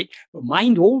think of it, the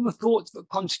mind, all the thoughts that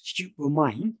constitute the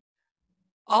mind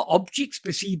are objects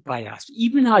perceived by us.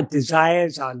 Even our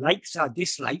desires, our likes, our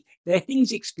dislikes, they're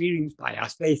things experienced by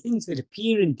us. They're things that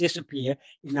appear and disappear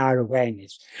in our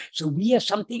awareness. So we are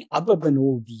something other than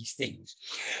all these things.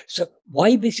 So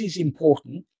why this is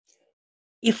important,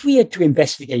 if we are to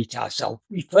investigate ourselves,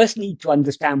 we first need to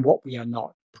understand what we are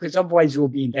not. because otherwise we'll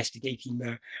be investigating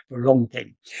the wrong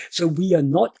thing. So we are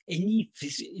not any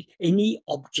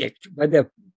object,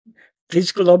 whether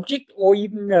physical object or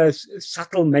even a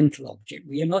subtle mental object.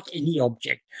 We are not any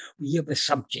object. We are the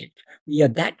subject. We are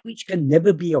that which can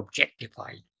never be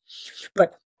objectified.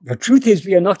 But the truth is,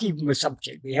 we are not even a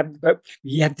subject. We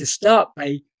have to start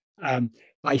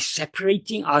by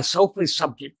separating ourselves as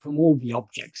subject from all the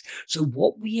objects. So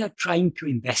what we are trying to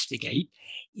investigate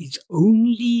is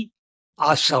only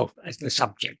ourself as the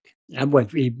subject. In other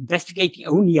words, we're investigating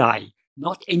only I,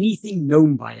 not anything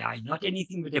known by I, not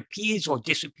anything that appears or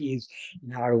disappears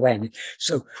in our awareness.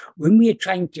 So when we are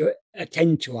trying to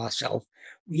attend to ourselves,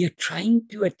 we are trying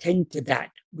to attend to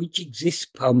that which exists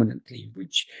permanently,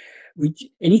 which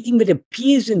anything that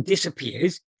appears and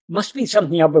disappears must be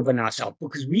something other than ourselves,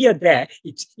 because we are there.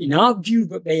 It's in our view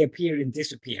that they appear and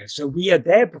disappear. So we are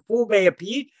there before they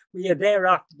appeared, we are there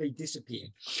after they disappear.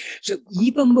 So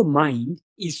even the mind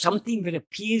is something that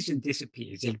appears and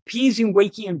disappears. It appears in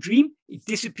waking and dream, it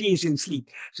disappears in sleep.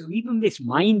 So even this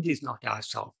mind is not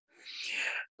ourself.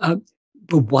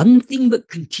 The one thing that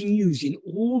continues in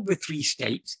all the three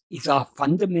states is our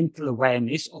fundamental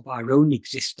awareness of our own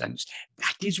existence.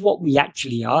 That is what we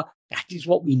actually are. That is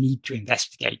what we need to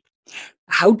investigate.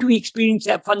 How do we experience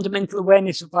that fundamental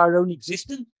awareness of our own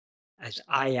existence? As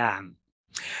I am.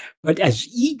 But as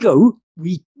ego,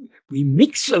 we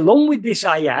mix along with this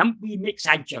I am, we mix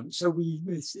adjuncts. So we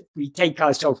take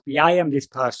ourselves, I am this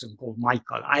person called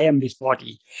Michael, I am this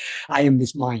body, I am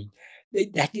this mind.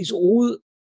 That is all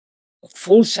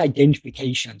false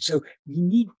identification. So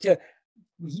we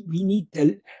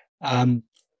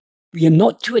are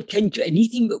not to attend to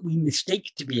anything that we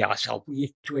mistake to be ourselves. We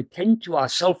are to attend to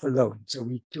ourself alone. So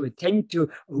we to attend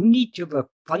only to the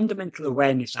fundamental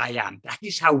awareness I am. That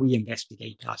is how we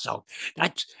investigate ourselves.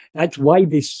 That's why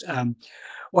this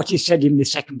what is said in the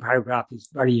second paragraph is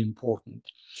very important.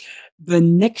 The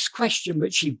next question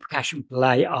that Shiv Prakasham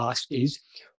Pillai asked is,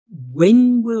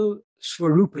 when will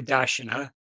Swarupa Darshana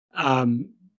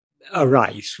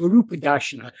arise? Swarupa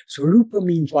Darshana. Swarupa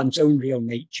means one's own real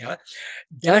nature.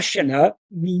 Darshana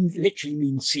literally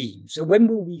means seeing. So when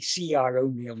will we see our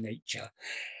own real nature?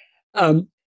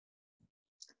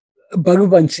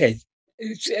 Bhagavan's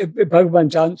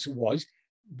answer was,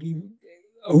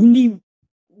 only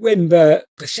when the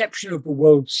perception of the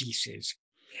world ceases.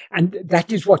 And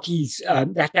that is what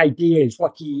that idea is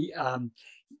what it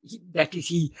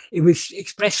was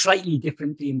expressed slightly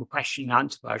differently in the question and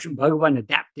answer version. Bhagavan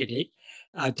adapted it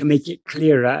to make it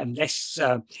clearer and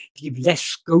to give less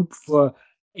scope for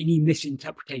any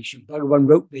misinterpretation. Bhagavan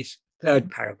wrote this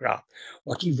third paragraph.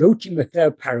 What he wrote in the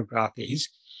third paragraph is,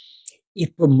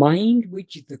 if the mind,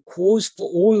 which is the cause for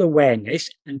all awareness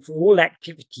and for all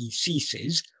activity,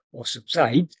 ceases or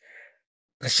subsides,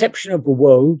 perception of the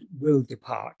world will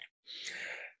depart.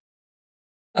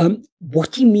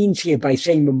 What he means here by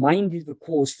saying the mind is the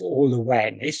cause for all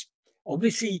awareness,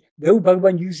 obviously, though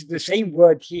Bhagavan uses the same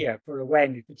word here for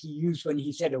awareness that he used when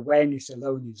he said awareness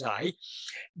alone is I,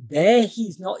 there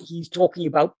he's talking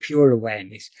about pure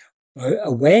awareness.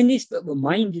 Awareness that the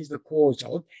mind is the cause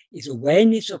of is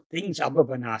awareness of things other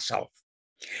than ourselves.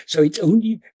 So it's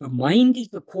only the mind is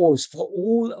the cause for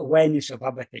all awareness of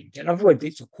other things. In other words,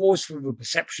 it's a cause for the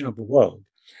perception of the world.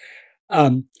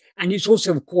 And it's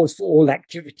also a cause for all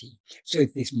activity. So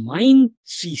if this mind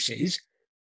ceases,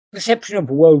 perception of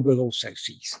the world will also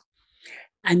cease.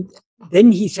 And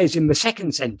then he says in the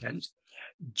second sentence,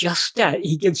 just as,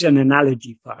 he gives an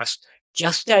analogy first,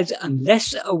 just as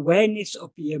unless awareness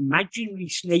of the imaginary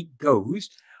snake goes,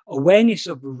 awareness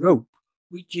of the rope,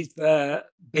 which is the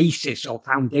basis or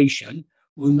foundation,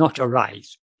 will not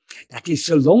arise. That is,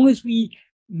 so long as we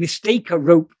mistake a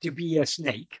rope to be a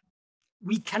snake,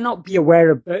 we cannot be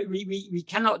aware of, we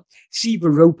cannot see the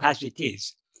rope as it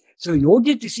is. So in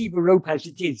order to see the rope as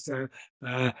it is, the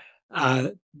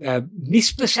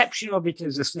misperception of it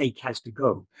as a snake has to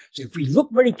go. So if we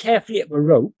look very carefully at the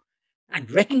rope and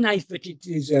recognize that it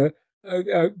is that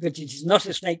it is not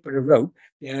a snake but a rope,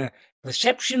 the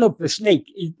perception of the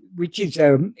snake, which is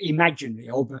imaginary,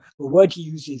 or the word he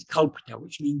uses is kalpita,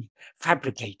 which means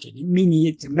fabricated, meaning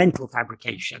it's a mental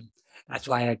fabrication. That's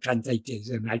why I translate it as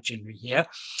imaginary here.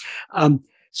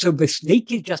 So the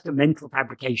snake is just a mental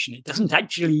fabrication. It doesn't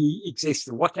actually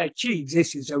exist. What actually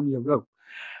exists is only a rope.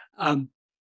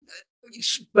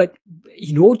 But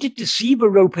in order to see the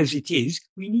rope as it is,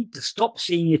 we need to stop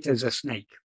seeing it as a snake.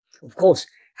 Of course,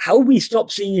 how we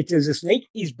stop seeing it as a snake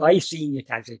is by seeing it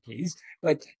as it is.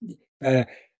 But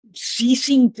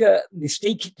ceasing to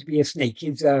mistake it to be a snake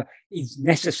is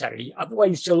necessary.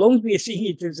 Otherwise, so long as we are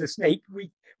seeing it as a snake,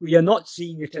 We are not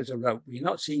seeing it as a rope. We are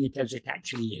not seeing it as it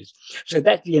actually is. So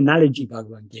that's the analogy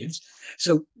Bhagavan gives.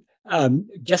 So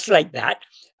just like that,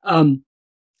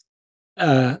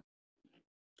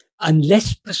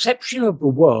 unless perception of the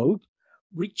world,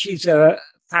 which is a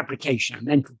fabrication, a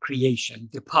mental creation,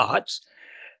 departs,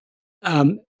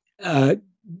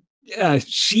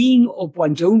 seeing of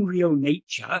one's own real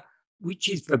nature, which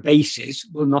is the basis,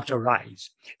 will not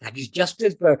arise. That is, just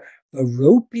as the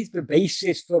rope is the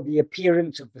basis for the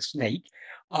appearance of the snake,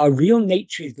 our real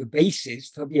nature is the basis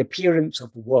for the appearance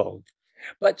of the world.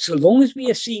 But so long as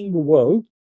we are seeing the world,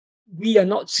 we are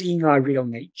not seeing our real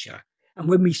nature. And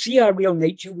when we see our real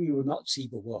nature, we will not see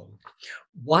the world.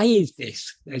 Why is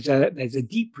this? There's a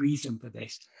deep reason for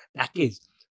this. That is,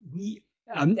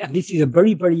 and this is a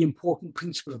very, very important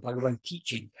principle of Bhagavan's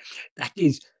teaching. That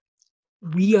is,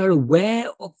 we are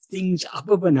aware of things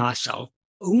other than ourselves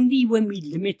only when we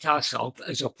limit ourselves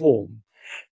as a form.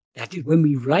 That is, when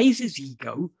we rise as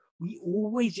ego, we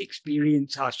always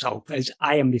experience ourselves as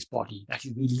I am this body. That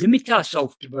is, we limit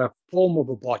ourselves to the form of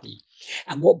a body.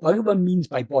 And what Bhagavan means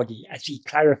by body, as he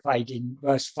clarified in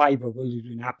verse 5 of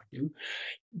Uludunapadu,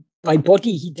 by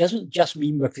body, he doesn't just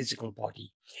mean the physical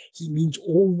body. He means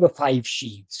all the 5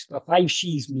 sheaths. The 5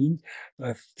 sheaths mean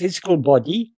the physical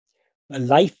body, the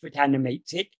life that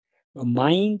animates it, the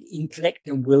mind, intellect,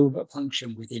 and will that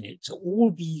function within it. So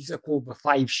all these are called the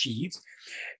 5 sheaths.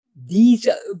 These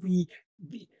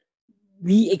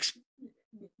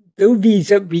though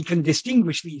we can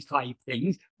distinguish these 5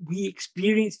 things, we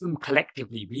experience them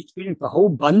collectively. We experience the whole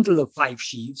bundle of 5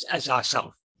 sheaths as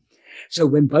ourself. So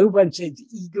when Bhagavan says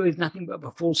ego is nothing but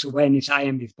the false awareness, I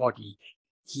am this body,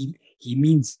 he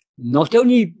means not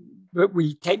only that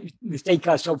we mistake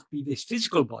ourselves to be this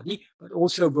physical body, but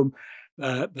also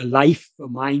the life, the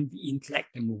mind, the intellect,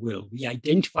 and the will. We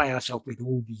identify ourselves with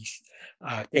all these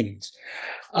things.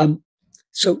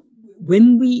 So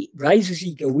when we rise as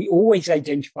ego, we always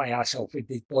identify ourselves with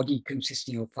this body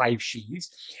consisting of 5 sheaths.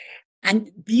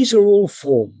 And these are all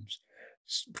forms.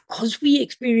 Because we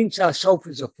experience ourselves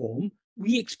as a form,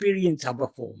 we experience other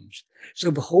forms. So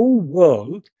the whole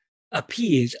world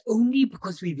appears only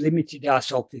because we've limited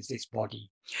ourselves as this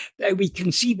body. We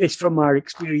can see this from our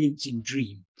experience in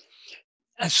dream.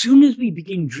 As soon as we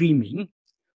begin dreaming,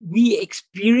 we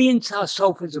experience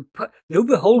ourselves as though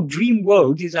the whole dream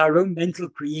world is our own mental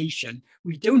creation.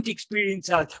 We don't experience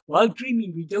while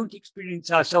dreaming, we don't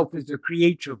experience ourselves as the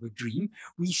creator of a dream.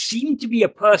 We seem to be a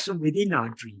person within our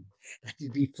dream. That is,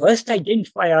 we first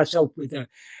identify ourselves with a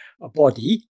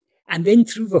body, and then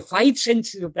through the 5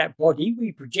 senses of that body,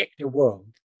 we project a world.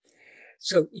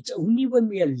 So it's only when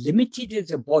we are limited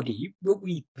as a body that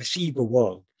we perceive a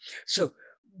world. So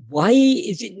why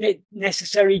is it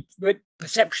necessary that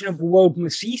perception of the world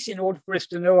must cease in order for us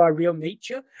to know our real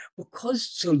nature? Because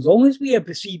so long as we are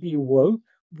perceiving a world,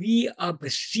 we are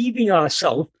perceiving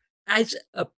ourselves as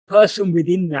a person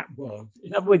within that world.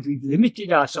 In other words, we've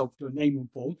limited ourselves to a name and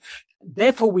form.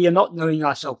 Therefore, we are not knowing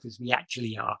ourselves as we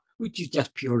actually are, which is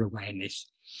just pure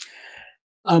awareness.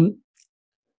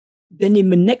 Then in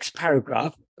the next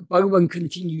paragraph, Bhagavan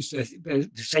continues the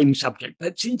same subject.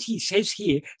 But since he says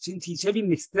here, since he said in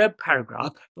this 3rd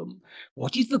paragraph,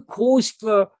 what is the cause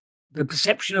for the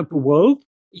perception of the world?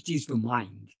 It is the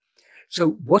mind.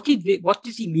 So what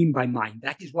does he mean by mind?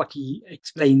 That is what he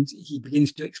explains. He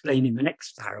begins to explain in the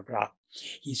next paragraph.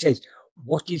 He says,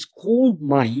 what is called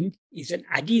mind is an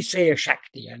Adiseya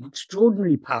Shakti, an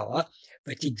extraordinary power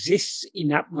that exists in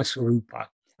Atmaswarupa.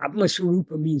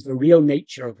 Atmaswarupa means the real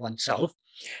nature of oneself.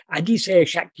 Adiseya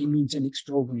Shakti means an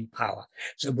extraordinary power.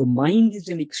 So the mind is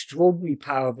an extraordinary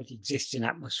power that exists in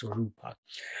Atmaswarupa.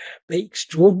 The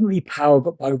extraordinary power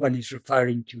that Bhagavan is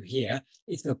referring to here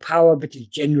is the power that is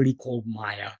generally called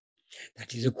Maya.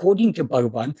 That is, according to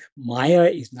Bhagavan, Maya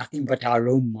is nothing but our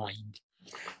own mind.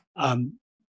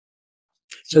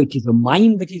 So it is the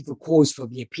mind that is the cause for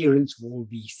the appearance of all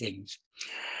these things.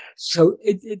 So,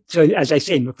 so as I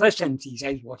say, in the first sentence, he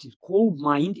says, what is called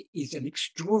mind is an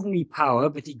extraordinary power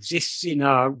that exists in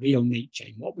our real nature,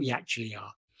 in what we actually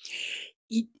are.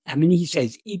 He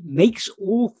says, it makes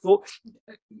all thought.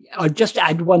 I'll just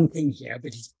add one thing here,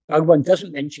 but Bhagavan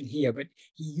doesn't mention here, but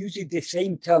he uses the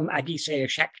same term, Adiseya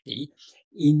Shakti,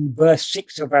 in verse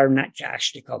 6 of Arunachal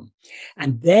Ashtakam.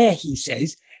 And there he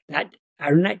says that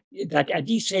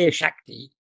Adiseya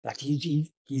Shakti, that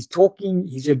he's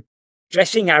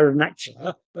addressing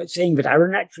Arunachala, but saying that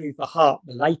Arunachala is the heart,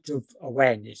 the light of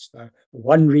awareness, the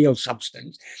one real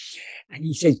substance. And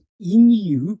he says, in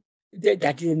you,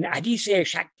 that an Adiseya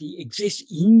Shakti exists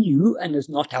in you and is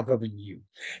not other than you.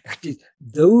 That is,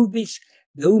 though this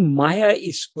though Maya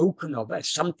is spoken of as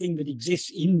something that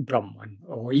exists in Brahman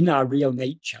or in our real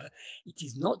nature, it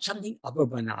is not something other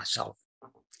than ourselves.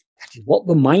 That is what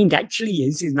the mind actually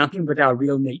is nothing but our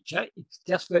real nature. It's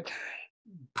just that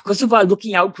because of our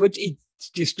looking outwards, it's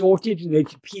distorted and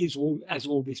it appears as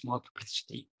all this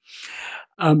multiplicity.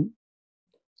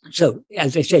 So,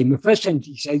 as I say, in the first sentence,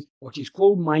 he says, what is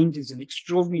called mind is an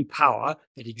extraordinary power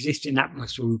that exists in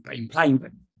Atma-swarupa, implying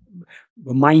that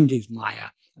the mind is Maya.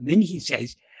 And then he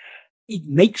says, it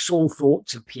makes all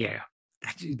thoughts appear.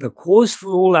 That is, the cause for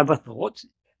all other thoughts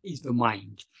is the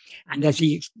mind. And as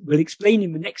he will explain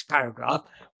in the next paragraph,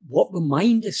 what the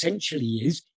mind essentially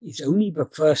is only the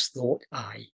first thought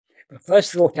I. The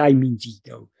first thought I means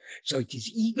ego. So it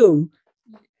is ego,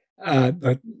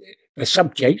 the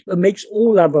subject, that makes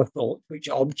all other thoughts, which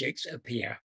are objects,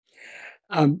 appear.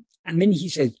 And then he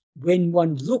says, when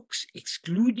one looks,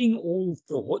 excluding all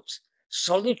thoughts,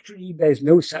 solitarily there's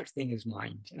no such thing as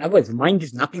mind. In other words, mind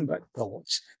is nothing but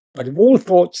thoughts. But of all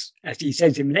thoughts, as he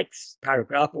says in the next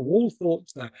paragraph, of all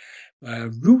thoughts,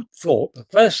 the root thought, the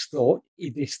first thought,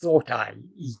 is this thought I,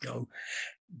 ego.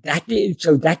 That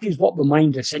is what the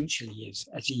mind essentially is,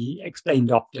 as he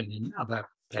explained often in other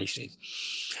places.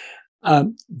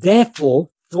 Therefore,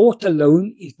 thought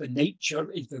alone is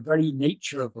the very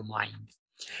nature of the mind.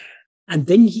 And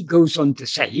then he goes on to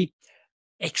say,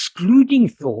 excluding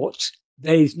thoughts,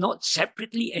 there is not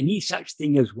separately any such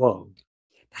thing as world.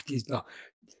 That is,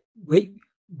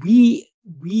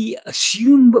 we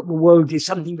assume that the world is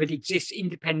something that exists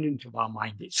independent of our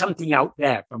mind. It's something out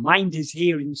there. The mind is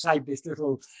here inside this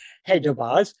little head of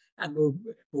ours, and the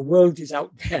world is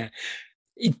out there.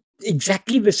 It's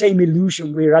exactly the same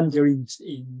illusion we're under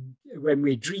when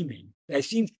we're dreaming. There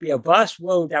seems to be a vast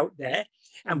world out there,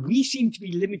 and we seem to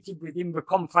be limited within the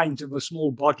confines of a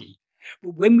small body.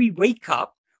 But when we wake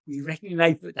up, we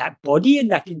recognize that body and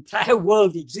that entire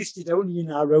world existed only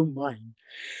in our own mind.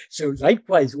 So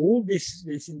likewise, all this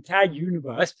entire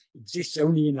universe exists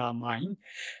only in our mind,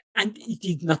 and it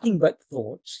is nothing but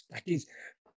thoughts. That is,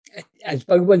 as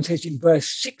Bhagavan says in verse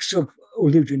 6 of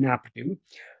Ulujunapadu,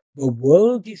 the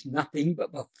world is nothing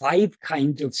but the 5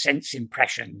 kinds of sense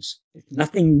impressions. It's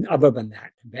nothing other than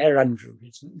that. Bear Andrew,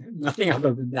 it's nothing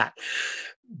other than that.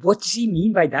 What does he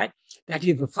mean by that? That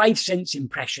is, the 5 sense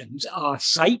impressions are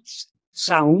sights,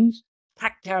 sounds,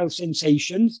 tactile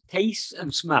sensations, tastes,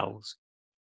 and smells.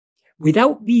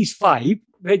 Without these 5,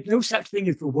 there's no such thing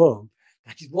as the world.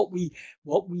 That is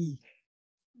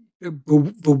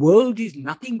the world is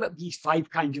nothing but these 5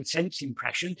 kinds of sense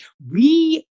impressions.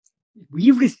 We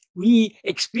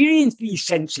experience these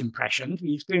sense impressions,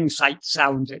 we experience sight,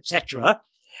 sounds, etc.,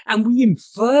 and we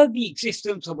infer the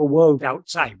existence of a world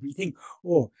outside. We think,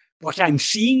 oh, what I'm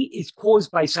seeing is caused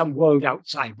by some world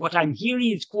outside. What I'm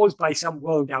hearing is caused by some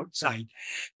world outside.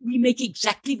 We make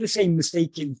exactly the same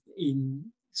mistake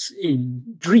in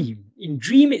dream. In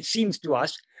dream, it seems to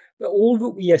us that all that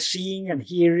we are seeing and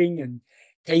hearing and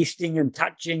tasting and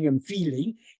touching and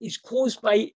feeling is caused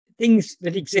by things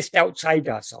that exist outside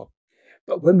ourselves.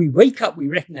 But when we wake up, we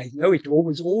recognize, no, it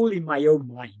was all in my own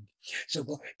mind.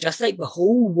 So just like the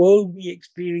whole world we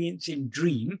experience in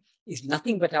dream is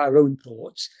nothing but our own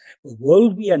thoughts, the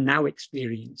world we are now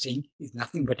experiencing is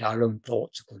nothing but our own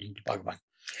thoughts, according to Bhagavan.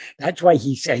 That's why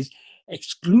he says,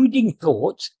 excluding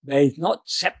thoughts, there is not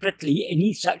separately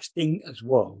any such thing as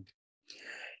world.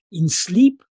 In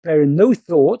sleep, there are no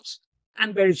thoughts,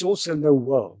 and there is also no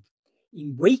world.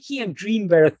 In waking and dream,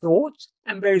 there are thoughts,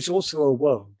 and there is also a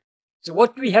world. So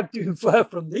what do we have to infer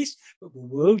from this? But the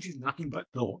world is nothing but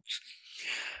thoughts.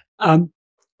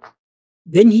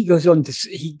 Then he goes on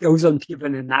to give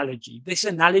an analogy. This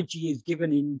analogy is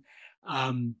given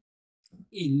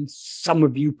in some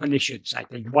of the Upanishads, I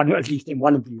think, at least in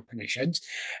one of the Upanishads.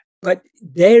 But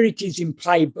there it is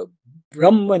implied that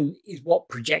Brahman is what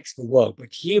projects the world.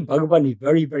 But here Bhagavan is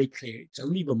very, very clear. It's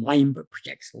only the mind that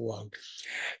projects the world.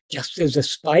 Just as a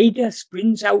spider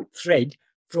spins out thread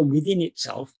from within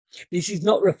itself, this is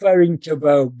not referring to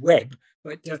the web,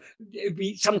 but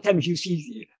sometimes you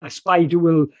see a spider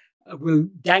will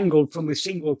dangle from a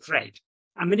single thread,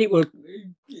 and then it will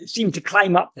seem to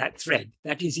climb up that thread.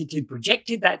 That is, it has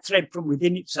projected that thread from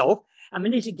within itself, and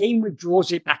then it again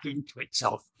withdraws it back into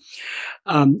itself.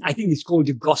 I think it's called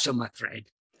a gossamer thread.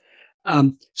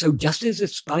 So just as a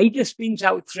spider spins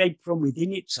out thread from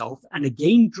within itself and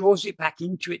again draws it back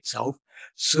into itself,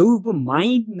 so the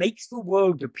mind makes the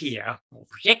world appear, or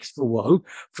projects the world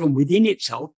from within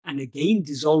itself and again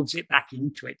dissolves it back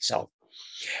into itself.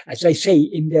 As I say,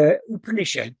 in the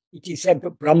Upanishad, it is said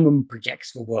that Brahman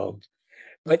projects the world.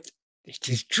 But it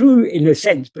is true in a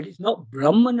sense, but it's not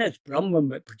Brahman as Brahman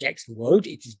that projects the world.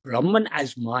 It is Brahman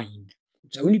as mind.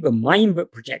 It's only the mind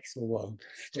that projects the world.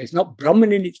 So it's not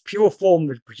Brahman in its pure form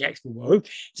that projects the world.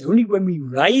 It's only when we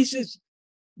rise as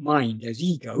mind, as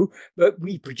ego, that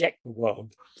we project the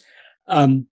world.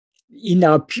 In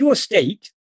our pure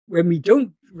state, when we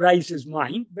don't rise as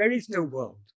mind, there is no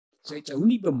world. So it's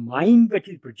only the mind that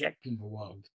is projecting the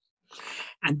world.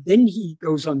 And then he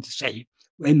goes on to say,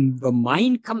 when the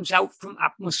mind comes out from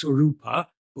Atma Swarupa,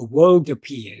 the world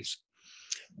appears.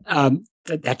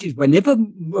 That is, whenever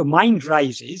the mind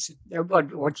rises,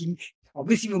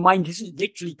 obviously the mind isn't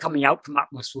literally coming out from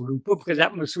Atma Swarupa, because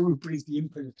Atma Swarupa is the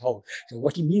infinite whole. So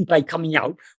what he means by coming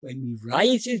out, when we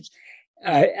rise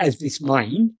as this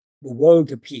mind, the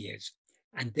world appears.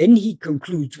 And then he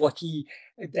concludes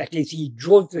he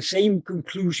draws the same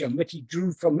conclusion that he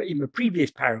drew from in the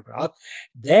previous paragraph.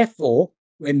 Therefore,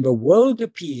 when the world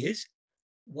appears,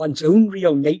 one's own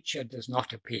real nature does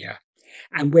not appear.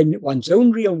 And when one's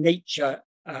own real nature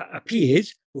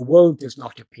appears, the world does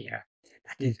not appear.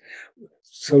 That is,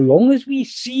 so long as we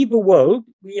see the world,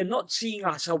 we are not seeing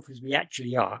ourselves as we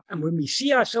actually are. And when we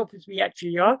see ourselves as we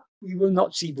actually are, we will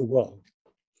not see the world.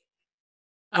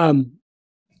 And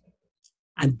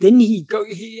then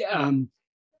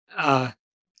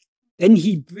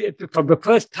for the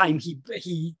first time,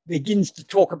 he begins to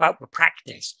talk about the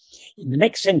practice. In the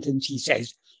next sentence, he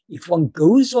says, if one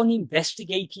goes on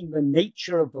investigating the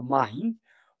nature of the mind,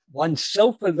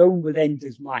 oneself alone will end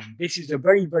as mind. This is a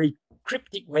very, very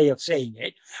cryptic way of saying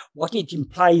it. What it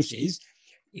implies is,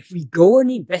 if we go on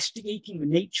investigating the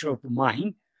nature of the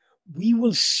mind, we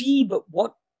will see that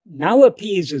what now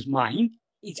appears as mind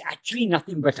is actually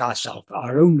nothing but ourself,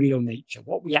 our own real nature,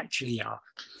 what we actually are.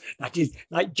 That is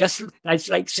that's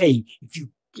like saying,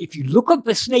 if you look at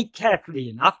the snake carefully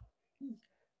enough,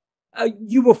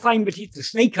 you will find that it's a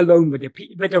snake alone,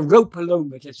 but a rope alone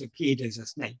that has appeared as a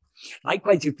snake.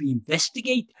 Likewise, if we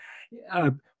investigate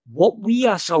what we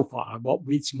ourselves are, what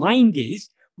its mind is,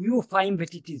 we will find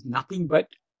that it is nothing but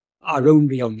our own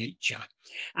real nature.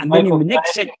 And Michael, then in the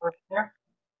next sentence,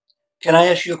 can I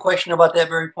ask you a question about that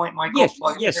very point, Michael?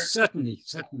 Yes, certainly.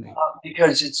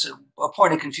 Because it's a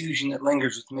point of confusion that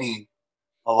lingers with me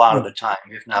a lot of the time,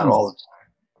 if not all the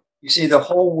time. You see, the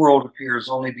whole world appears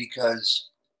only because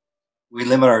we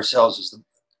limit ourselves as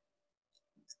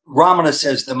Ramana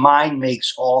says, the mind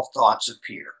makes all thoughts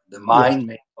appear. The mind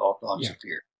makes all thoughts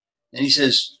appear. And he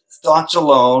says, thought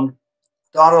alone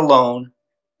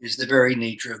is the very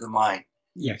nature of the mind.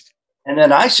 Yes. And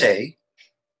then I say,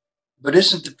 but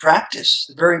isn't the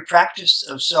very practice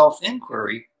of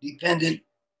self-inquiry dependent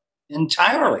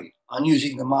entirely on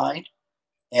using the mind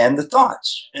and the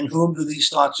thoughts? In whom do these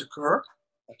thoughts occur?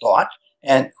 A thought.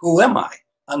 And who am I?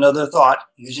 Another thought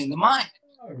using the mind.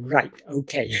 Right.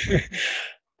 Okay.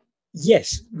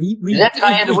 Yes. Does that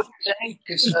tie into what you're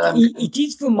saying? It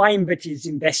is the mind that is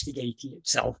investigating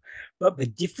itself. But the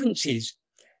difference is,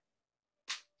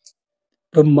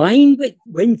 the mind,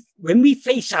 when we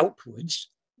face outwards,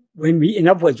 in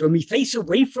other words, when we face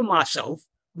away from ourselves,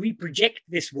 we project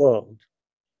this world.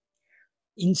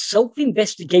 In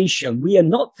self-investigation, we are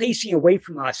not facing away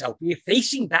from ourselves. We are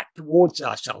facing back towards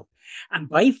ourselves. And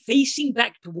by facing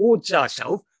back towards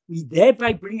ourselves, we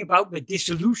thereby bring about the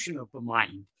dissolution of the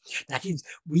mind. That is,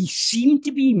 we seem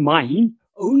to be mind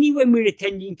only when we're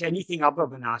attending to anything other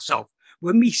than ourselves.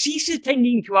 When we cease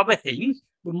attending to other things,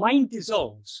 the mind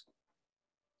dissolves.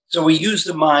 So we use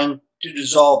the mind to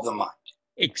dissolve the mind.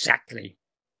 Exactly.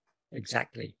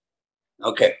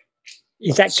 Okay.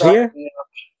 Is that clear?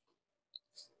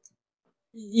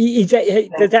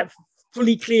 Does that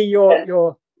fully clear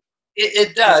your?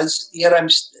 It does. Yet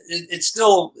it's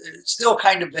still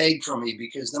kind of vague for me,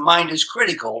 because the mind is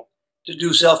critical to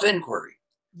do self-inquiry.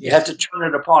 Yes. You have to turn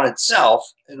it upon itself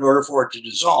in order for it to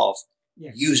dissolve.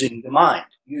 Yes. Using the mind,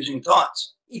 using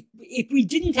thoughts. If we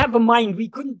didn't have a mind, we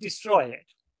couldn't destroy it.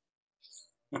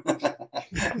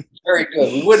 Very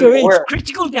good. So it's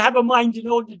critical to have a mind in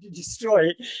order to destroy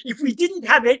it. If we didn't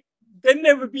have it, then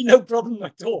there would be no problem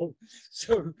at all.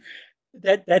 So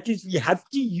that is, we have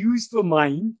to use the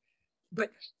mind.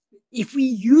 But if we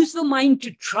use the mind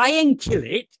to try and kill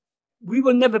it, we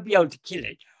will never be able to kill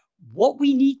it. What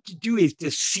we need to do is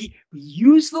we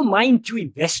use the mind to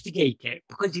investigate it.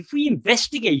 Because if we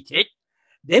investigate it,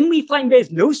 then we find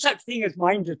there's no such thing as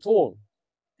mind at all.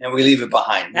 And we leave it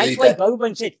behind. That's why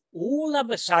Bhagavan said all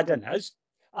other sadhanas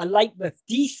are like the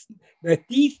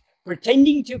thief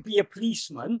pretending to be a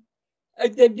policeman.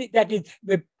 That is,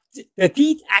 the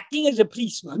thief acting as a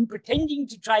policeman, pretending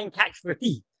to try and catch the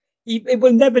thief. It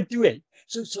will never do it.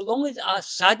 So long as our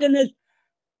sadhanas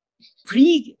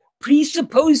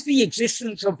presuppose the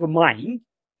existence of the mind,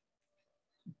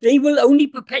 they will only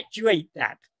perpetuate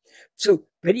that. So,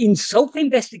 but in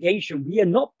self-investigation, we are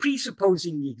not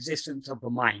presupposing the existence of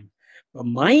the mind. The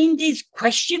mind is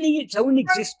questioning its own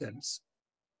existence.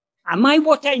 Am I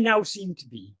what I now seem to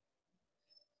be?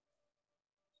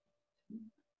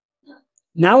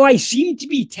 Now I seem to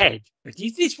be Ted, but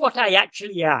is this what I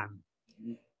actually am?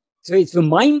 So it's the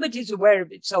mind that is aware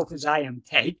of itself as I am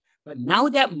Ted, but now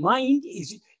that mind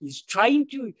is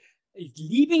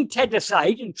leaving Ted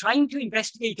aside and trying to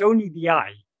investigate only the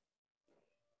I.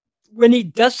 When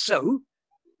it does so,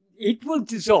 it will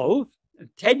dissolve.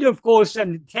 Ted, of course,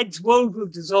 and Ted's world will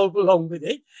dissolve along with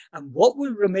it, and what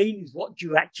will remain is what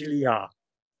you actually are.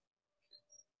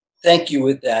 Thank you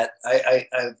with that. I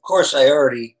of course, I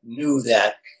already knew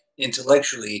that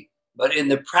intellectually, but in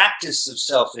the practice of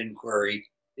self-inquiry,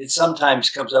 it sometimes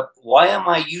comes up, why am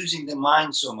I using the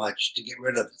mind so much to get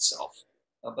rid of itself?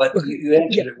 But you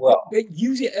answered it well.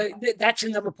 But that's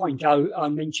another point I'll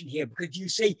mention here, because you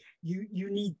say you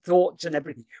need thoughts and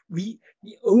everything.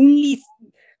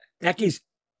 That is,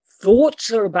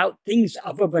 thoughts are about things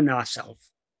other than ourselves.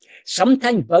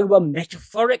 Sometimes Bhagavan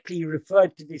metaphorically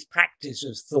referred to this practice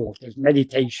as thought, as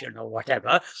meditation or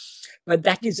whatever, but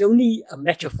that is only a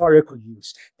metaphorical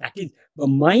use. That is, the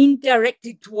mind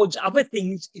directed towards other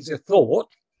things is a thought.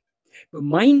 The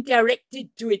mind directed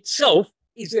to itself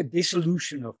is a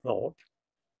dissolution of thought.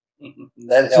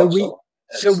 That helps.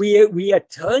 So we are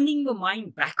turning the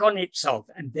mind back on itself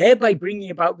and thereby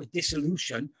bringing about the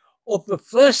dissolution of the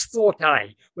first thought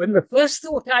I. When the first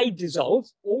thought I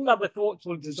dissolves, all other thoughts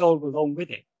will dissolve along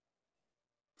with it.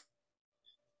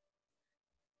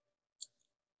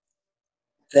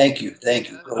 Thank you.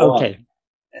 Go okay. On.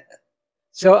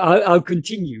 So I'll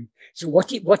continue. So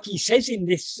what he says in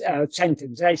this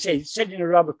sentence, I say, it's said in a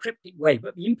rather cryptic way,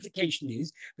 but the implication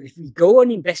is that if we go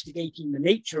on investigating the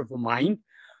nature of the mind,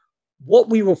 what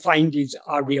we will find is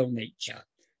our real nature.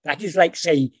 That is like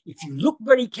saying, if you look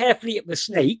very carefully at the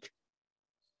snake,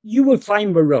 you will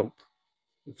find the rope.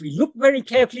 If we look very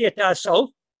carefully at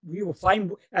ourselves, we will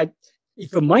find, if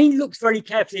the mind looks very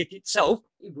carefully at itself,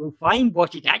 it will find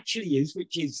what it actually is,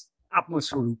 which is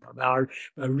Atmaswarupa, our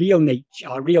real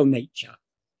nature.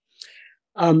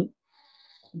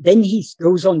 Then he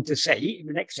goes on to say in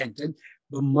the next sentence,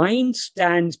 the mind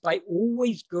stands by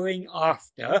always going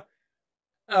after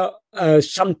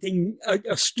something, a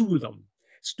stulum.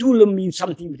 Stulum means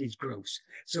something that is gross.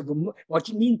 So what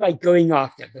you mean by going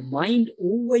after, the mind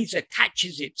always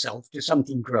attaches itself to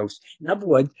something gross. In other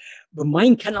words, the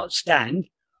mind cannot stand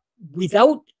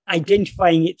without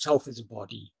identifying itself as a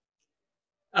body.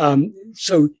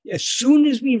 So as soon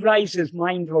as we rise as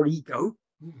mind or ego,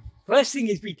 first thing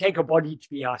is we take a body to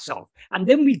be ourselves, and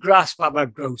then we grasp other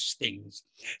gross things.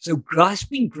 So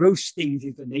grasping gross things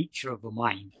is the nature of the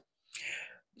mind.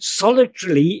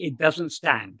 Solitarily, it doesn't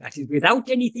stand. That is,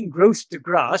 without anything gross to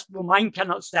grasp, the mind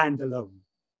cannot stand alone.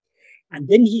 And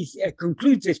then he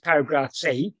concludes this paragraph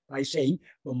by saying,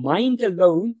 the mind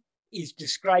alone is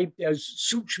described as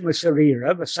Sukshma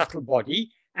Sarira, the subtle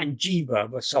body, and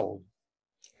Jiva, the soul.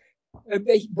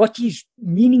 What he's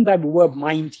meaning by the word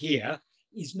mind here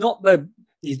is not the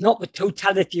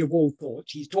totality of all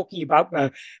thoughts. He's talking about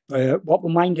what the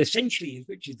mind essentially is,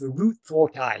 which is the root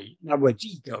thought I, in other words,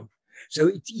 ego. So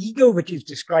it's ego that is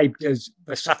described as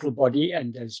the subtle body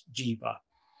and as jiva.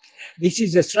 This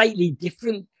is a slightly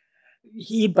different,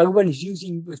 here Bhagavan is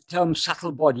using the term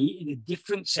subtle body in a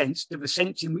different sense to the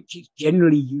sense in which it's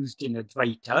generally used in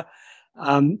Advaita.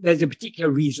 There's a particular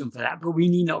reason for that, but we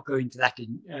need not go into that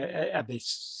at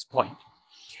this point.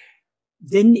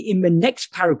 Then in the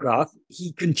next paragraph,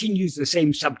 he continues the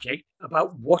same subject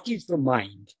about what is the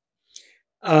mind.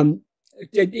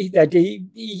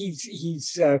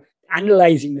 He's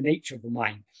analyzing the nature of the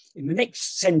mind. In the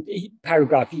next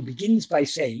paragraph, he begins by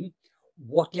saying,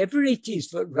 whatever it is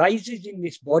that rises in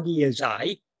this body as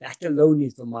I, that alone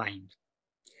is the mind.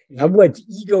 In other words,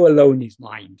 ego alone is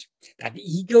mind. That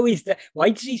ego is why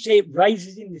does he say it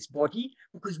rises in this body?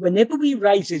 Because whenever we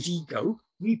rise as ego,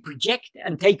 we project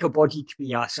and take a body to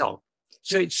be ourselves.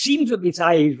 So it seems that this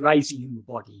I is rising in the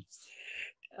body.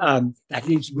 That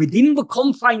is within the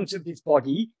confines of this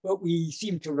body, but we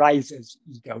seem to rise as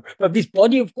ego. But this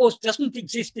body, of course, doesn't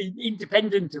exist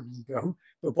independent of ego.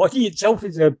 The body itself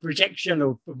is a projection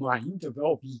of the mind,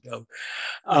 of ego.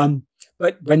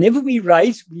 But whenever we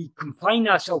rise, we confine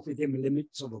ourselves within the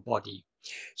limits of a body.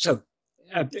 So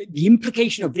the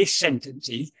implication of this sentence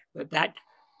is that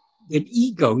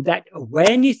ego, that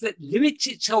awareness that limits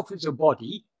itself as a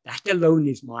body, that alone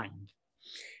is mind.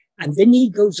 And then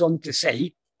he goes on to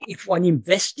say, if one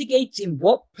investigates in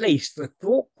what place the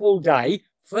thought called I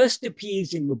first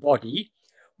appears in the body,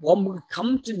 one will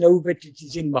come to know that it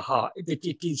is in the heart, that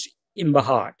it is in the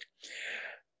heart.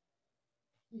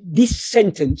 This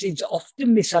sentence is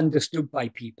often misunderstood by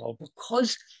people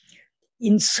because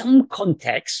in some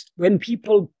contexts, when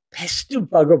people pester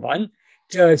Bhagavan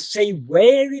to say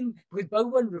wherein, because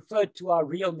Bhagavan referred to our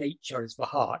real nature as the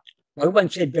heart. Bhagavan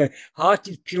said the heart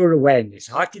is pure awareness,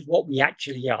 heart is what we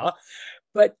actually are.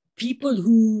 But people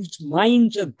whose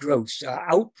minds are gross, are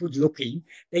outward looking,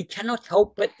 they cannot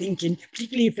help but thinking,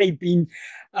 particularly if they've been,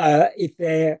 if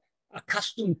they're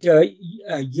accustomed to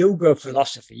yoga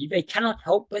philosophy, they cannot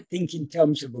help but think in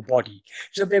terms of the body.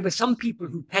 So there were some people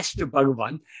who pestered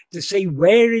Bhagavan to say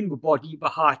where in the body the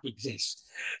heart exists.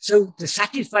 So to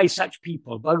satisfy such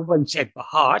people, Bhagavan said the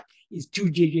heart is 2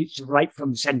 digits right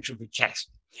from the center of the chest.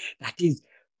 That is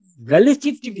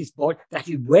relative to this body. That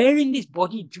is where in this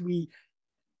body do we,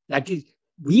 that is,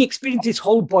 we experience this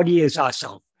whole body as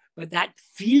ourself. But that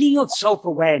feeling of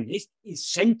self-awareness is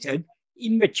centered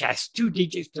in the chest, 2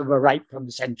 digits to the right from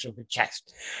the center of the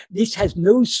chest. This has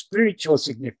no spiritual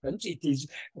significance.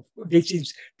 This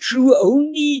is true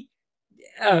only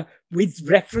with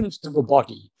reference to the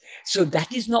body. So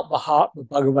that is not the heart that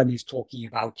Bhagavan is talking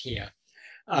about here.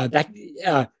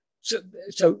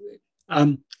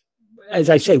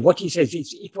 As I say, what he says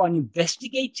is if one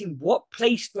investigates in what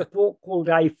place the thought called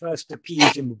I first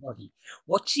appears in the body.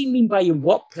 What does he mean by in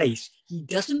what place? He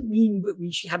doesn't mean that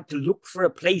we should have to look for a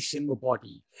place in the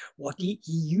body. He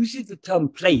uses the term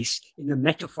place in a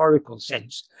metaphorical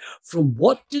sense. From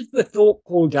what does the thought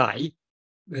called I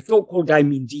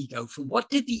means ego, from what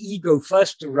did the ego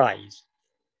first arise?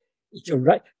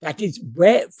 That is,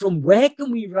 from where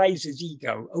can we rise as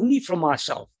ego? Only from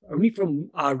ourselves, only from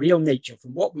our real nature,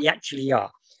 from what we actually are.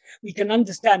 We can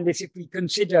understand this if we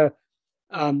consider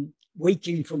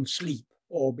waking from sleep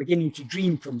or beginning to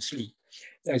dream from sleep.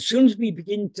 As soon as we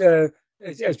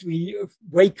as we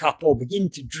wake up or begin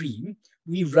to dream,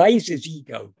 we rise as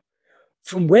ego.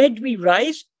 From where do we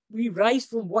rise? We rise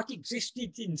from what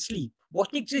existed in sleep.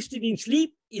 What existed in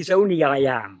sleep is only I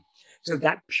am. So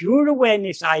that pure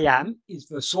awareness I am is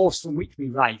the source from which we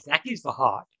rise. That is the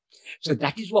heart. So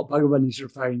that is what Bhagavan is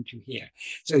referring to here.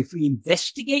 So if we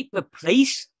investigate the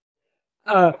place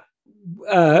where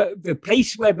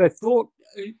the thought,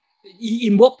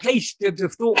 in what place does the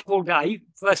thought called I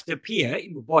first appear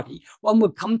in the body, one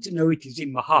will come to know it is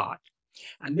in the heart.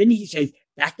 And then he says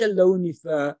that alone is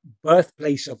the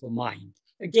birthplace of the mind.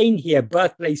 Again here,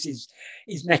 birthplace is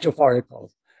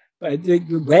metaphorical. But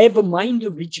where the mind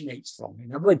originates from,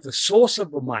 in other words, the source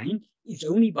of the mind is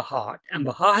only the heart, and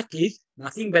the heart is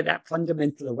nothing but that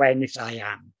fundamental awareness I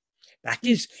am.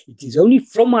 It is only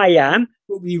from I am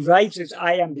that we rise as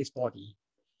I am this body.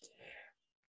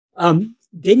 Then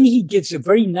he gives a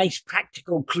very nice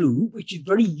practical clue, which is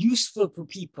very useful for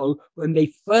people when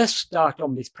they first start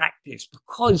on this practice,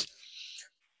 because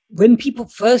when people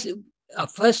are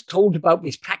first told about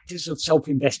this practice of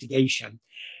self-investigation,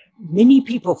 many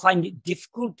people find it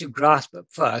difficult to grasp at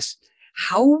first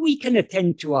how we can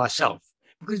attend to ourselves,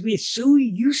 because we're so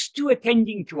used to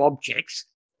attending to objects.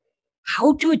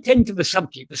 How to attend to the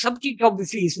subject? The subject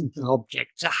obviously isn't an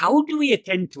object. So how do we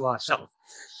attend to ourselves?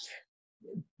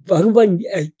 Bhagavan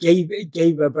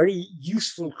gave a very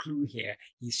useful clue here.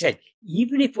 He said,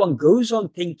 even if one goes on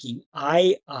thinking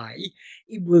I,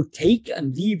 it will take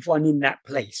and leave one in that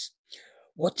place.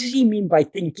 What does he mean by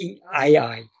thinking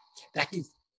I? That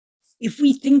is, if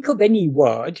we think of any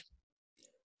word,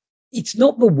 it's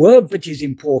not the word that is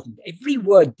important. Every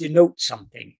word denotes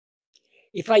something.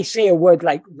 If I say a word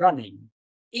like running,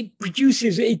 it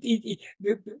produces,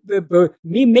 the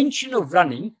mere mention of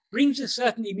running brings a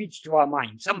certain image to our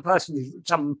mind. Some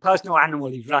person or animal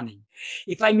is running.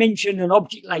 If I mention an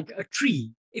object like a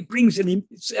tree, it brings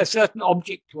a certain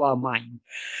object to our mind.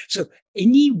 So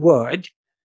any word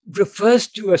refers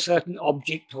to a certain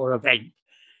object or event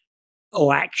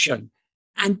or action.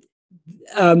 And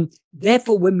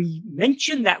therefore, when we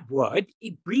mention that word,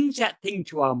 it brings that thing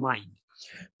to our mind.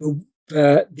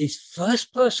 This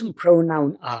first person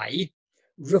pronoun I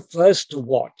refers to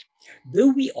what? Though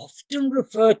we often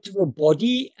refer to the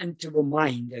body and to the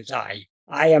mind as I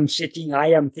am sitting,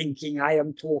 I am thinking, I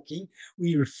am talking,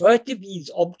 we refer to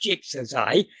these objects as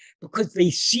I because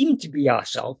they seem to be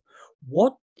ourselves.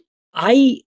 What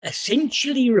I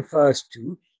essentially refers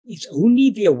to is only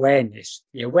the awareness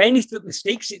that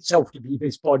mistakes itself to be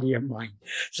this body and mind.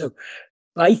 So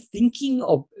by thinking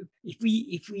of, if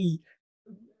we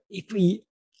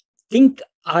think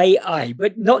I,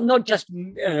 but not just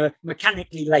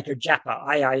mechanically like a japa,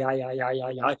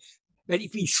 I, but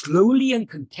if we slowly and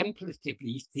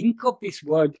contemplatively think of this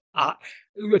word,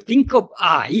 think of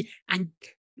I, and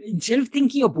instead of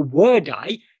thinking of a word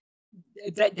I,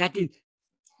 that is,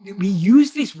 we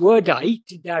use this word I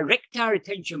to direct our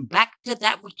attention back to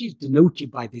that which is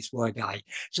denoted by this word I.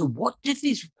 So what does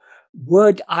this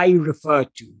word I refer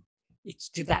to? It's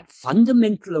to that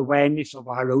fundamental awareness of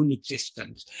our own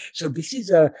existence. So this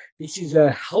is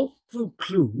a helpful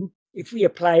clue, if we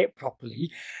apply it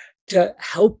properly, to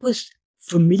help us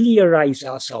familiarize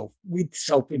ourselves with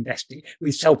self-investing,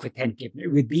 with self-attentive,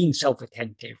 with being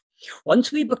self-attentive.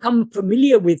 Once we become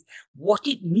familiar with what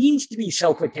it means to be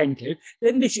self-attentive,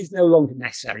 then this is no longer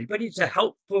necessary, but it's a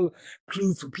helpful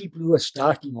clue for people who are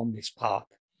starting on this path.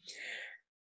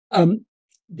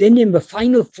 Then in the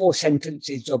final 4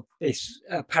 sentences of this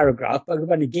paragraph,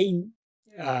 Bhagavan again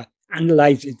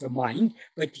analyzes the mind,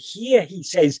 but here he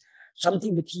says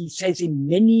something that he says in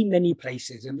many, many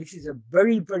places, and this is a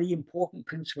very, very important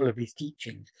principle of his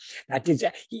teachings. That is,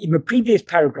 in the previous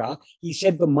paragraph, he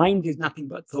said the mind is nothing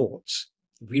but thoughts.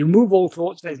 If we remove all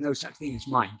thoughts, there's no such thing as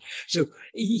mind. So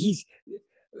he's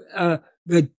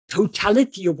the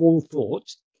totality of all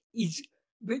thoughts is,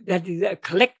 that is a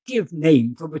collective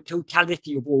name for the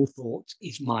totality of all thoughts,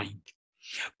 is mind.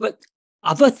 But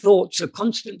other thoughts are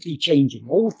constantly changing.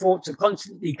 All thoughts are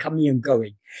constantly coming and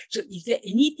going. So is there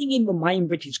anything in the mind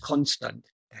that is constant?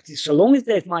 That is, so long as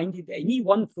there's mind, is there any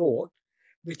one thought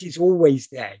that is always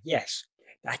there? Yes,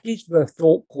 that is the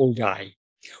thought called I.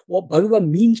 What Bhagavan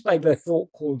means by the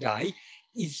thought called I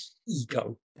is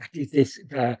ego. That is this.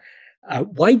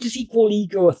 Why does he call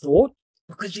ego a thought?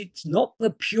 Because it's not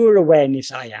the pure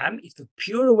awareness I am, it's the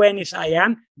pure awareness I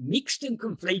am mixed and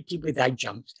conflated with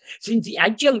adjuncts. Since the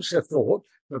adjuncts are thought,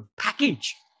 the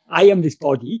package, I am this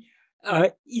body,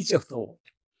 is a thought.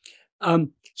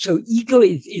 So ego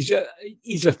is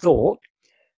a thought.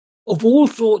 Of all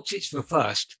thoughts, it's the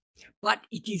first, but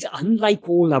it is unlike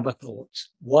all other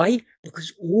thoughts. Why?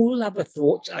 Because all other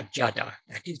thoughts are jada.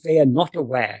 That is, they are not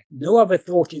aware. No other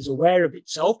thought is aware of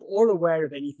itself or aware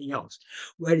of anything else.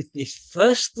 Whereas this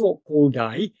first thought called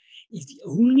I is the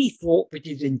only thought that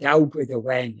is endowed with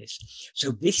awareness.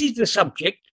 So this is the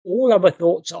subject. All other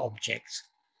thoughts are objects.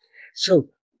 So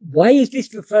why is this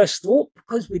the first thought?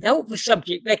 Because without the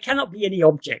subject, there cannot be any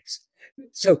objects.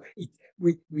 So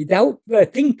without the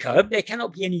thinker, there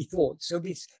cannot be any thought. So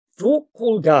this thought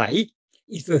called I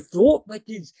is the thought that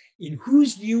is in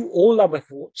whose view all other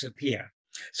thoughts appear.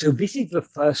 So this is the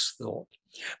first thought.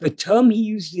 The term he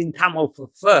uses in Tamil for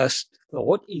first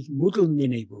thought is mudal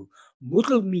ninevu.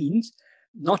 Mudal means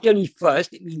not only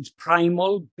first, it means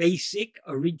primal, basic,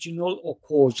 original, or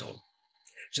causal.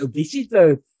 So this is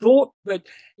the thought that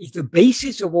is the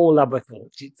basis of all other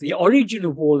thoughts. It's the origin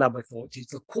of all other thoughts.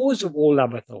 It's the cause of all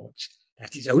other thoughts.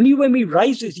 That is, only when we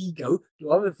rise as ego do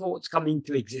other thoughts come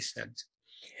into existence.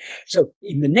 So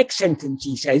in the next sentence,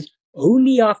 he says,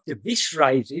 only after this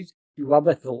rises do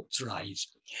other thoughts rise.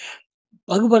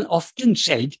 Bhagavan often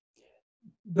said,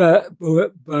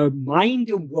 the mind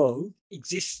and world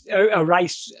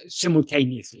arise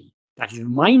simultaneously. That is, the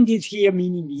mind is here,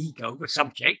 meaning the ego, the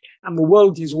subject, and the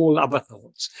world is all other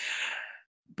thoughts.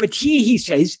 But here he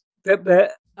says that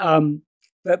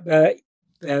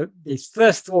this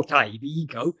first thought I, the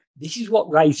ego, this is what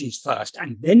rises first.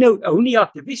 And then only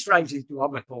after this rises do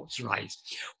other thoughts rise.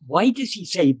 Why does he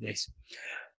say this?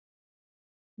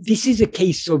 This is a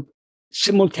case of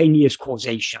simultaneous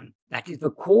causation. That is,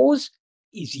 the cause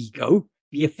is ego,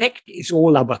 the effect is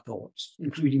all other thoughts,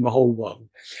 including the whole world.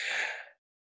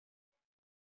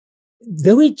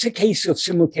 Though it's a case of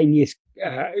simultaneous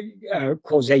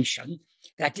causation,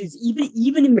 that is,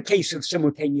 even in the case of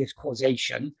simultaneous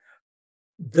causation,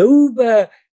 though the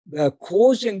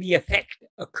cause and the effect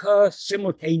occur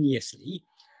simultaneously,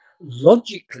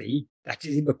 logically, that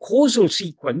is, in the causal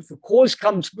sequence, the cause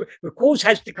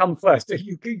has to come first.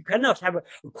 You cannot have a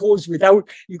cause without,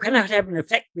 you cannot have an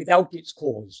effect without its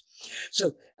cause.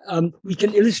 So we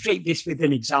can illustrate this with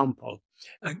an example.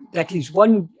 That is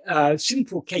one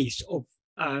simple case of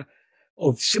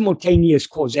simultaneous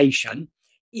causation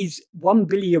is one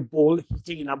billiard ball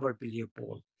hitting another billiard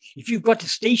ball. If you've got a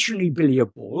stationary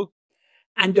billiard ball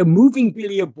and a moving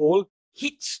billiard ball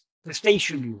hits the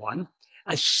stationary one,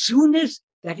 as soon as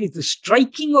that is the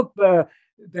striking of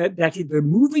that is the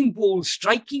moving ball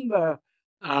striking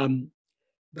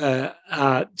the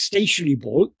stationary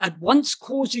ball, at once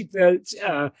causes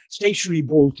the stationary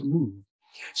ball to move.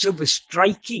 So the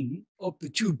striking of the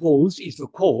two balls is the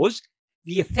cause.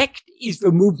 The effect is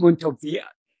the movement of the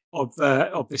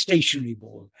stationary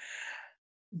ball.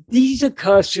 These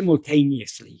occur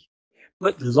simultaneously,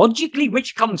 But logically,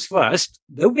 which comes first,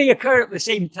 though they occur at the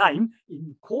same time,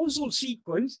 in causal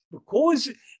sequence, the cause,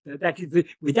 that is,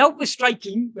 without the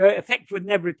striking, the effect would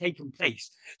never have taken place.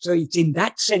 So it's in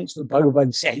that sense that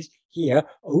Bhagavan says here,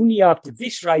 only after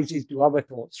this rises do other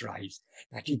thoughts rise.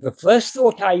 That is, the first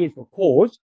thought I is the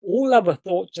cause, all other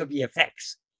thoughts are the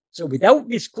effects. So without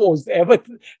this cause, the other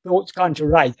thoughts can't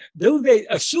arise. Though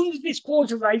as soon as this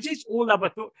cause arises, all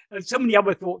other so many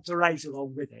other thoughts arise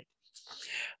along with it.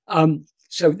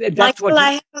 So that's Michael, what.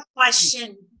 I have a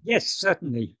question. Yes,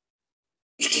 certainly.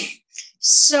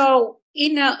 So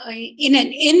in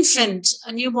an infant,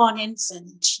 a newborn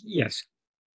infant, Yes.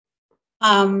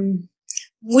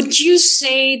 would you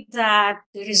say that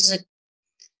there is a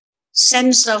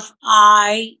sense of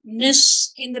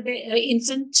I-ness in the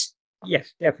infant?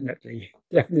 Yes, definitely.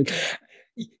 Definitely.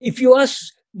 If you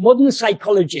ask modern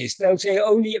psychologists, they'll say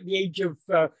only at the age of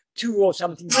 2 or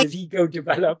something does ego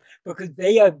develop, because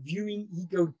they are viewing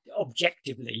ego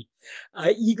objectively.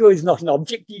 Ego is not an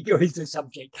object, ego is a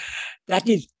subject. That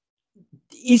is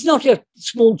not a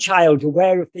small child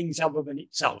aware of things other than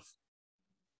itself.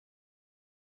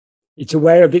 It's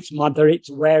aware of its mother, it's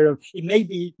aware of, it may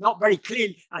be not very clear,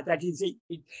 that is,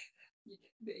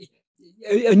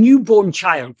 a newborn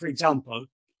child, for example,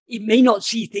 it may not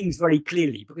see things very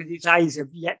clearly because its eyes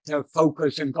have yet to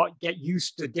focus and get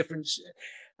used to different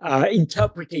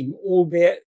interpreting all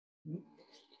the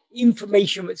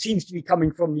information that seems to be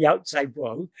coming from the outside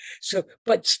world. So,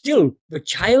 but still, the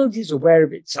child is aware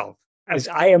of itself as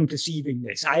I am perceiving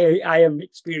this, I am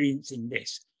experiencing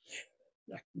this.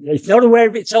 It's not aware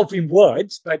of itself in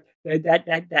words, but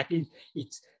that is,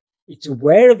 it's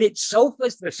aware of itself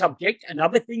as the subject and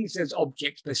other things as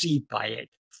objects perceived by it.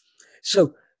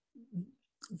 So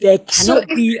there cannot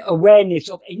be awareness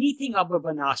of anything other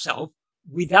than ourselves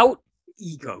without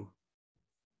ego.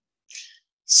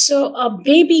 So a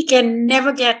baby can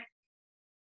never get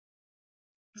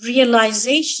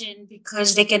realization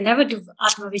because they can never do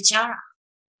Atma Vichara.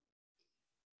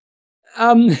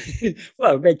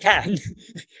 Well, they can,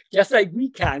 just like we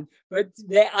can, but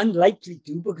they're unlikely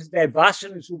to because their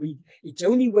vasanas will be, it's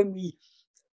only when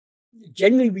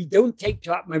generally we don't take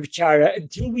to Atma Vichara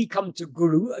until we come to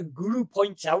Guru, and Guru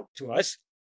points out to us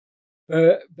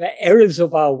the errors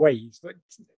of our ways. But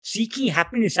seeking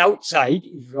happiness outside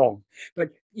is wrong.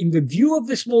 But in the view of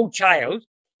the small child,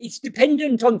 it's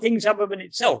dependent on things other than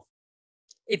itself.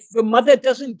 If the mother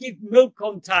doesn't give milk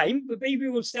on time, the baby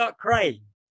will start crying.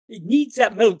 It needs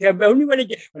that milk. Only when it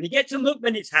gets the milk,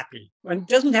 then it's happy. When it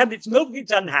doesn't have its milk,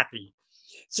 it's unhappy.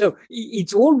 So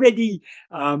it's already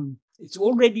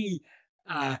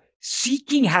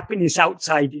seeking happiness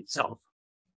outside itself.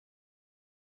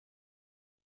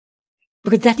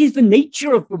 Because that is the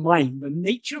nature of the mind. The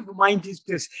nature of the mind is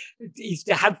to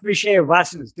have Vishaya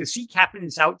vasanas, to seek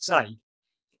happiness outside.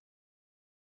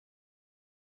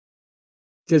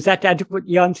 Does that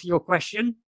adequately answer your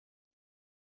question?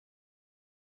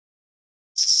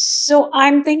 So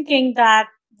I'm thinking that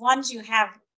once you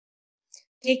have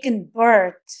taken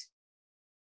birth,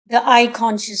 the I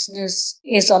consciousness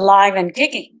is alive and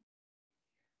kicking.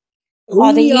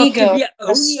 Only or the ego.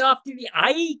 Only after the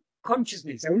I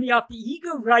consciousness, only after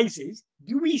ego rises,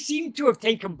 do we seem to have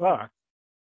taken birth.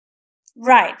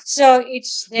 Right. So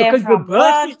it's there because from the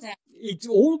birth. birth.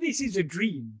 All this is a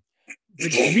dream. The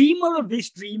dreamer of this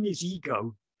dream is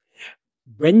ego.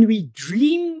 When we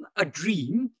dream a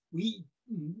dream,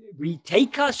 we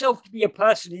take ourselves to be a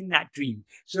person in that dream.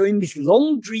 So in this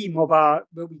long dream of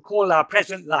what we call our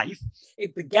present life,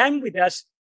 it began with us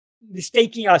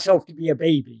mistaking ourselves to be a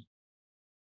baby.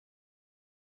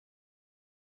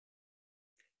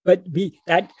 But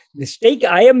that mistake,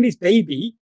 I am this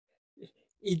baby,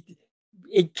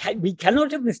 we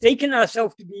cannot have mistaken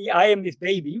ourselves to be I am this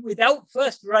baby without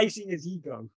first rising as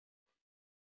ego.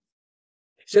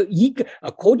 So ego,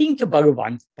 according to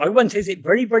Bhagavan says it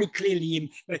very, very clearly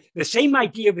in the same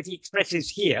idea that he expresses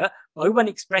here, Bhagavan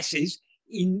expresses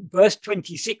in verse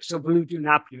 26 of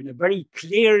Valudunaplu in a very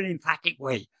clear and emphatic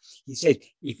way. He says,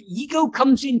 if ego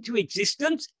comes into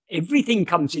existence, everything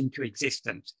comes into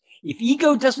existence. If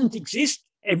ego doesn't exist,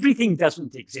 everything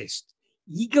doesn't exist.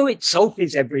 Ego itself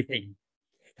is everything.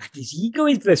 That is, ego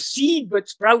is the seed that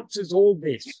sprouts as all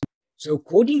this. So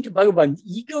according to Bhagavan,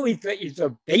 ego is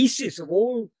the basis of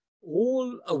all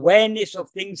awareness of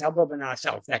things other than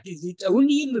ourselves. That is, it's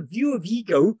only in the view of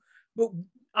ego that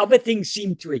other things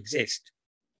seem to exist.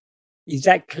 Is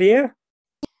that clear?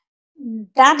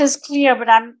 That is clear, but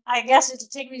I guess it'll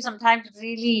take me some time to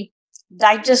really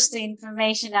digest the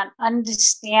information and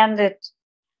understand it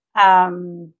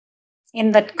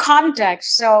in that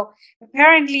context. So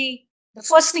apparently, the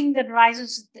first thing that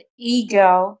rises is the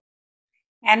ego,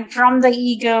 and from the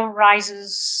ego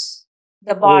rises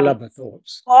the All body. other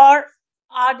thoughts. Or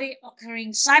are they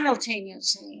occurring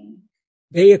simultaneously?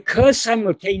 They occur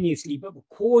simultaneously, but the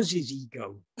cause is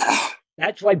ego.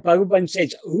 That's why Bhagavan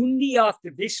says only after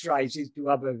this rises do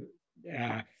other.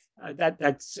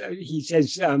 He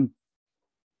says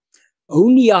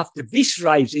only after this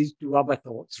rises do other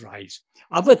thoughts rise.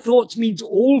 Other thoughts means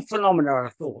all phenomena are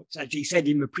thoughts, as he said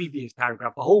in the previous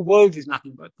paragraph. The whole world is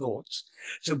nothing but thoughts.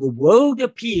 So the world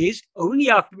appears only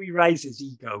after we rise as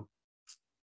ego.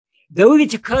 Though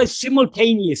it occurs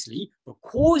simultaneously, the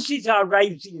causes are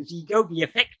rising as ego, the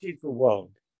effect is the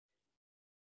world.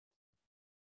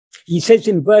 He says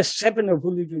in verse 7 of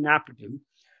Uludunapadu,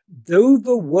 though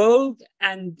the world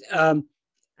and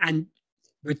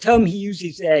the term he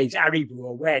uses there is aribu,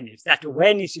 awareness. That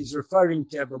awareness is referring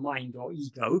to the mind or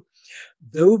ego.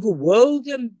 Though the world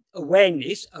and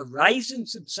awareness arise and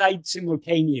subside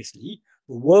simultaneously,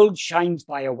 the world shines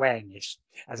by awareness.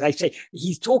 As I say,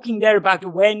 he's talking there about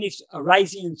awareness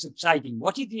arising and subsiding.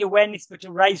 What is the awareness that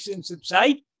arises and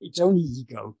subsides? It's only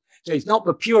ego. So it's not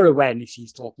the pure awareness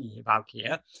he's talking about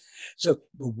here. So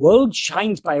the world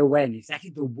shines by awareness. That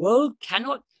is, the world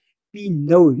cannot be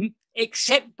known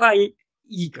except by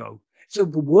ego. So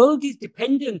the world is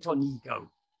dependent on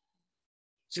ego.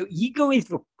 So ego is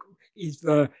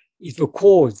the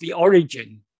cause, the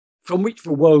origin from which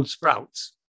the world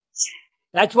sprouts.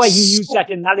 That's why he used that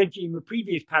analogy in the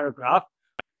previous paragraph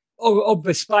of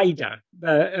the spider,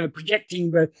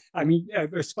 projecting the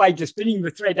spider spinning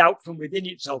the thread out from within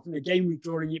itself and again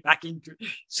withdrawing it back into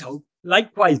itself.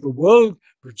 Likewise, the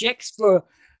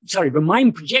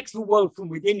mind projects the world from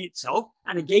within itself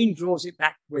and again draws it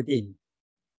back within.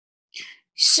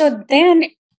 So then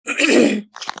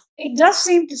it does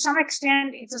seem to some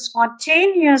extent it's a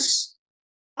spontaneous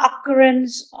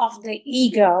occurrence of the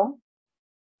ego.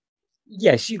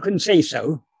 Yes, you can say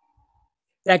so.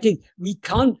 That is, we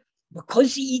can't,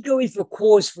 because the ego is the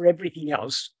cause for everything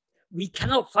else, we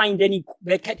cannot find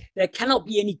there cannot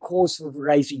be any cause for the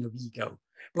rising of ego,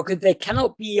 because there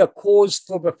cannot be a cause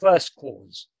for the first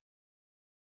cause.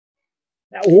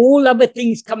 Now, all other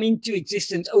things come into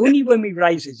existence only when we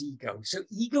rise as ego. So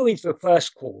ego is the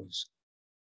first cause.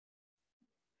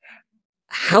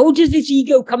 How does this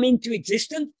ego come into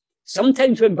existence?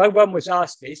 Sometimes when Bhagavan was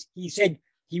asked this,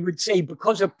 he would say,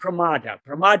 because of pramada.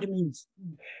 Pramada means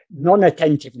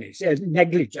non-attentiveness,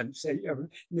 negligence,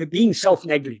 being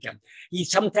self-negligent. He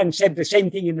sometimes said the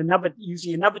same thing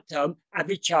using another term,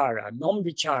 avichara,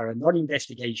 non-vichara,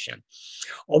 non-investigation.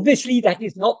 Obviously, that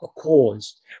is not the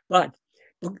cause. But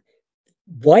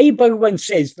why Bhagavan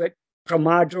says that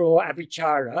pramada or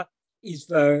avichara is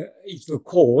the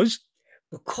cause?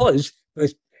 Because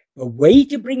the way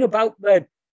to bring about the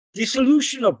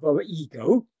dissolution of the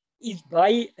ego is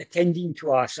by attending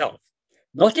to ourself.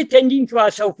 Not attending to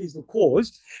ourself is the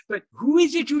cause, but who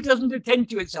is it who doesn't attend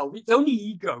to itself? It's only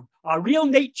ego. Our real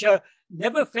nature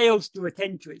never fails to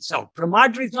attend to itself.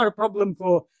 Pramada is not a problem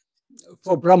for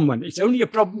Brahman. It's only a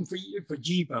problem for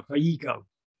jiva, for ego.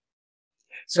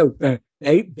 So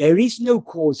there is no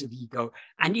cause of ego.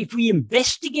 And if we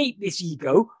investigate this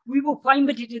ego, we will find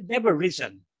that it had never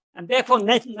risen. And therefore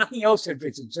nothing else had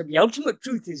risen. So the ultimate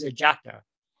truth is ajata.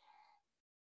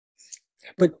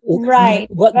 But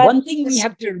one thing we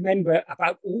have to remember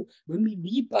about when we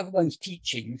read Bhagavan's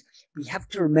teachings, we have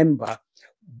to remember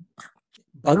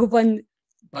Bhagavan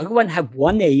had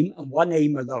one aim and one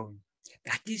aim alone.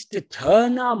 That is to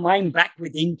turn our mind back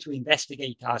within to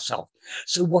investigate ourselves.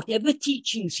 So whatever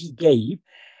teachings he gave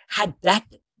had that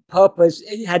purpose,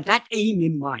 had that aim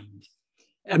in mind.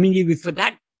 I mean, it was for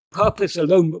that purpose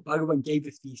alone that Bhagavan gave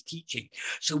us these teachings.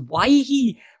 So why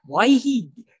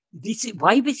this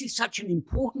is such an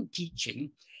important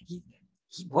teaching.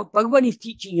 What Bhagavan is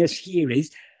teaching us here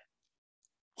is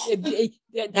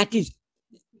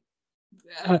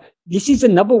this is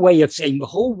another way of saying the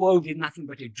whole world is nothing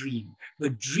but a dream. The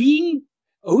dream,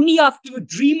 only after a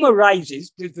dream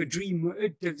arises does the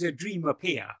dream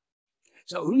appear.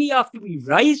 So only after we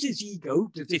rise as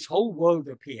ego does this whole world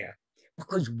appear,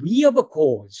 because we are the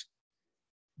cause.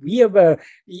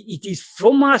 It is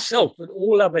from ourselves that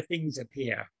all other things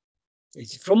appear.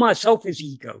 It's from ourself as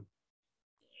ego.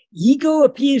 Ego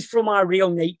appears from our real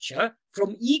nature.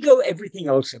 From ego, everything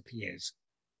else appears.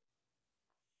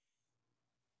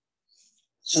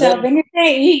 So when you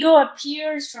say ego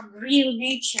appears from real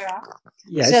nature,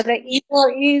 yes. So the ego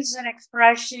is an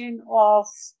expression of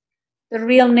the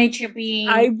real nature being.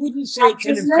 I wouldn't say it's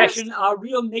an impression. Our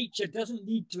real nature doesn't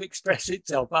need to express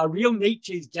itself. Our real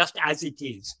nature is just as it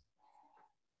is.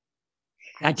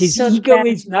 That is, So ego then-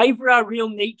 is neither our real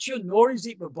nature, nor is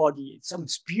it the body. It's some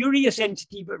spurious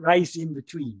entity that rises in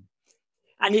between.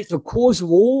 And it's the cause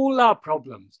of all our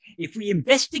problems. If we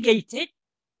investigate it,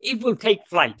 it will take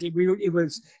flight. It will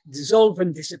dissolve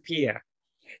and disappear.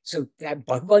 So that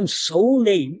Bhagavan's sole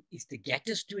aim is to get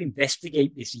us to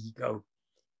investigate this ego.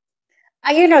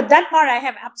 That part I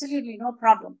have absolutely no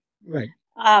problem. Right.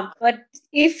 But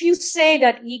if you say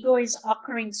that ego is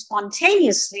occurring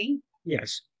spontaneously,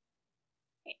 Yes.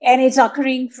 and it's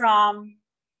occurring from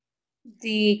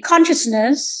the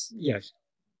consciousness, Yes.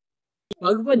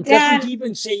 Bhagavan then- doesn't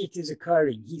even say it is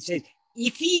occurring. He says,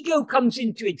 if ego comes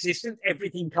into existence,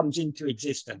 everything comes into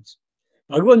existence.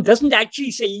 Bhagavan doesn't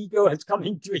actually say ego has come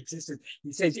into existence.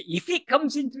 He says, if it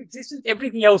comes into existence,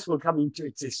 everything else will come into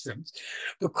existence.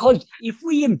 Because if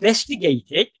we investigate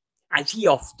it, as he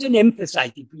often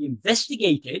emphasized, if we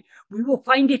investigate it, we will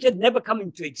find it had never come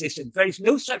into existence. There is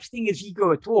no such thing as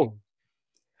ego at all.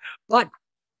 But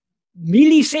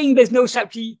merely saying there's no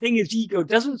such thing as ego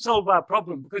doesn't solve our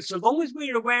problem, because so long as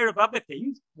we're aware of other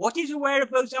things, what is aware of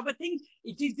those other things?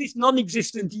 It is this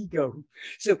non-existent ego.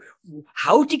 So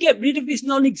how to get rid of this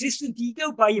non-existent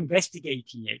ego? By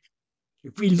investigating it.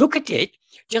 If we look at it,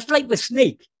 just like the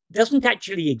snake doesn't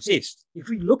actually exist. If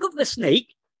we look at the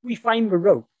snake, we find the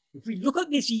rope. If we look at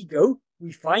this ego,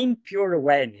 we find pure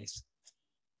awareness.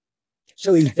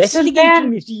 So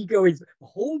investigating this ego is, the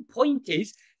whole point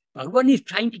is, Bhagavan is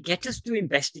trying to get us to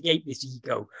investigate this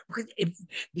ego, because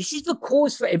this is the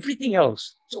cause for everything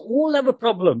else. So all other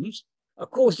problems are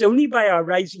caused only by our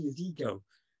rising as ego.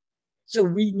 So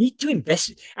we need to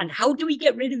invest. And how do we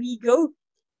get rid of ego?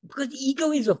 Because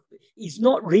ego is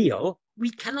not real.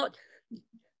 We cannot.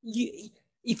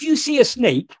 If you see a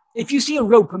snake, if you see a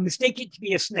rope and mistake it to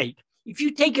be a snake, if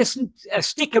you take a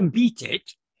stick and beat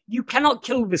it, you cannot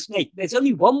kill the snake. There's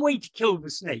only one way to kill the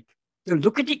snake: to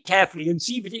look at it carefully and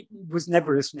see that it was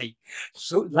never a snake.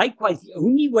 So likewise, the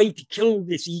only way to kill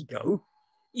this ego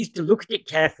is to look at it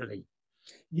carefully.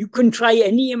 You can try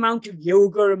any amount of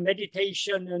yoga and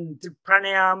meditation and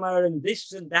pranayama and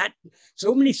this and that,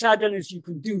 so many sadhanas you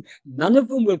can do. None of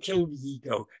them will kill the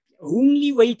ego. The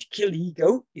only way to kill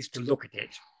ego is to look at it.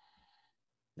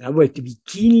 In other words, to be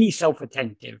keenly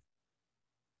self-attentive.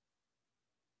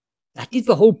 That is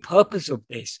the whole purpose of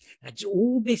this. That's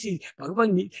all this is.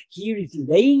 Bhagavan here is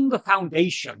laying the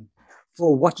foundation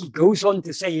for what he goes on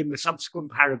to say in the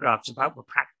subsequent paragraphs about the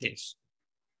practice.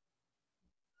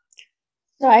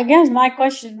 So I guess my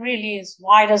question really is,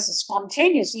 why does the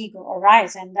spontaneous ego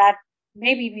arise? And that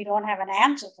maybe we don't have an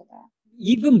answer for that.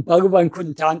 Even Bhagavan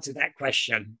couldn't answer that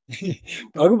question.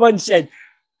 Bhagavan said,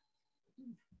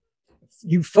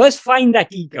 you first find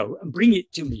that ego and bring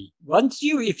it to me.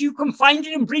 If you can find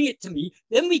it and bring it to me,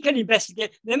 then we can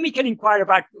investigate, then we can inquire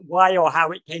about why or how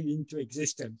it came into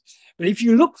existence. But if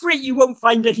you look for it, you won't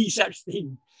find any such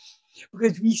thing.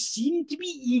 Because we seem to be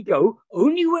ego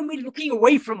only when we're looking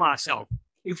away from ourselves.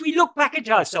 If we look back at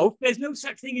ourselves, there's no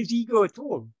such thing as ego at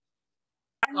all.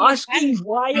 Asking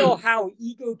why or how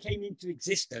ego came into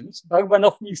existence, Bhagavan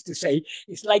often used to say,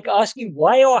 it's like asking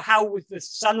why or how was the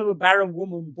son of a barren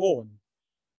woman born.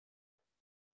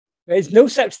 There's no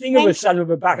such thing as a son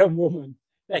of a barren woman.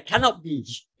 There cannot be.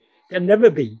 Can never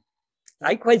be.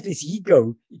 Likewise, this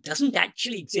ego, it doesn't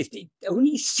actually exist. It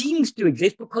only seems to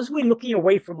exist because we're looking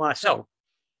away from ourselves.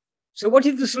 So what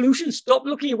is the solution? Stop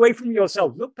looking away from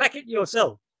yourself. Look back at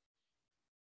yourself.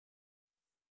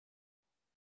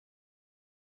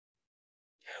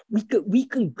 We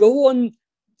can go on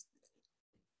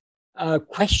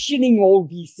questioning all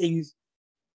these things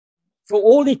for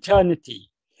all eternity.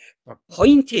 The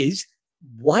point is,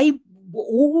 why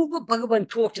all that Bhagavan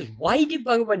taught us, why did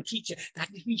Bhagavan teach us? That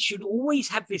we should always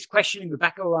have this question in the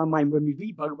back of our mind when we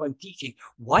read Bhagavan teaching.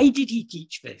 Why did he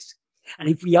teach this? And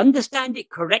if we understand it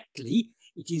correctly,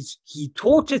 it is he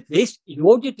taught us this in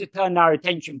order to turn our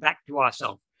attention back to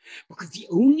ourselves. Because the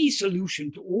only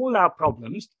solution to all our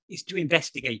problems is to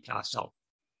investigate ourselves.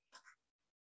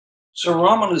 So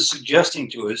Ramana is suggesting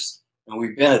to us, and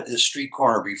we've been at this street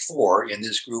corner before in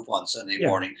this group on Sunday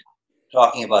mornings,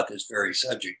 talking about this very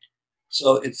subject.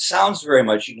 So it sounds very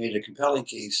much, you made a compelling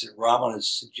case that Ramana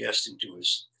is suggesting to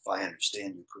us, if I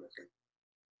understand you correctly,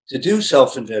 to do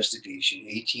self-investigation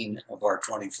 18 of our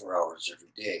 24 hours every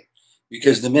day.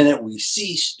 Because the minute we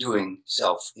cease doing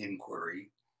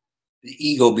self-inquiry, the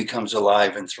ego becomes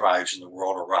alive and thrives in the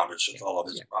world around us with all of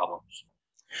its problems.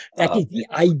 That is the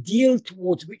ideal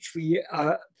towards which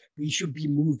we should be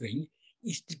moving,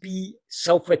 is to be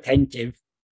self-attentive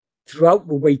throughout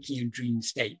the waking and dream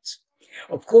states.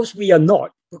 Of course, we are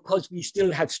not, because we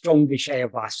still have strong Vishaya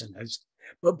vasanas.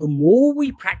 But the more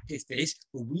we practice this,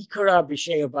 the weaker our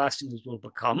Vishaya vasanas will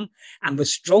become, and the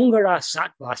stronger our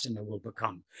Sattvasana will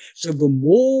become. So the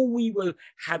more we will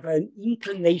have an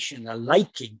inclination, a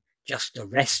liking, just to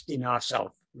rest in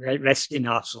ourself, rest in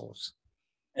our source.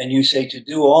 And you say to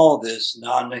do all this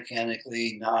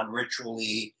non-mechanically,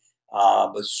 non-ritually,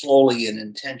 but slowly and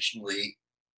intentionally,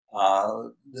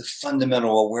 the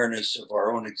fundamental awareness of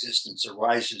our own existence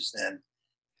arises then.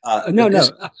 No.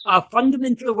 Our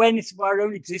fundamental awareness of our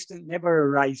own existence never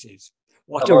arises.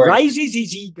 What arises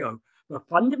is ego. The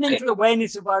fundamental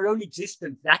awareness of our own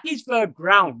existence, that is the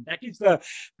ground, that is the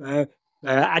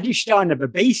adhisthana, the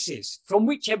basis from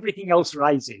which everything else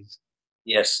rises.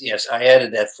 Yes, I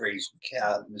added that phrase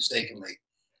mistakenly.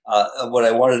 What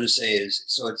I wanted to say is,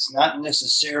 so it's not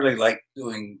necessarily like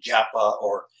doing japa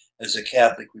or as a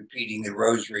Catholic repeating the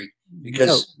rosary,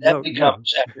 because that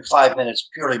becomes after 5 minutes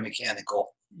purely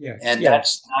mechanical.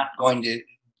 That's not going to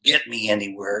get me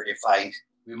anywhere if I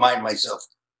remind myself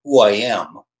who I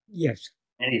am. Yes.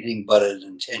 Anything but an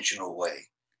intentional way.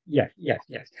 Yes.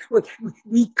 Well,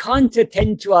 we can't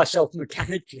attend to ourselves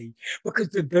mechanically because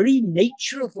the very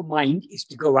nature of the mind is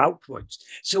to go outwards.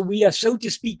 So we are, so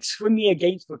to speak, swimming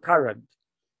against the current.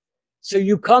 So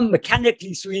you can't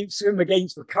mechanically swim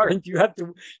against the current. You have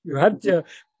to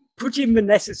put in the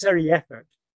necessary effort.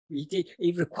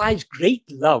 It requires great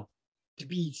love to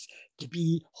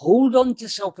be hold on to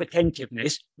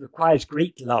self-attentiveness. Requires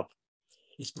great love.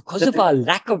 It's because of our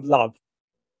lack of love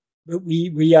that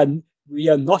we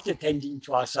are not attending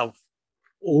to ourselves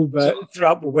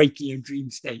throughout the waking and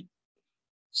dream state.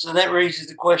 So that raises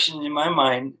the question in my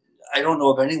mind. I don't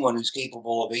know of anyone who's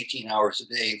capable of 18 hours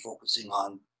a day focusing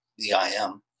on the I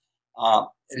am.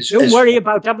 Don't worry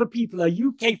about other people. Are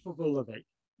you capable of it?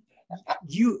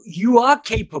 You are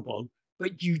capable,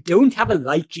 but you don't have a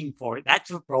liking for it. That's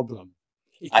the problem.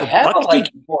 I have a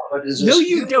liking for it. No,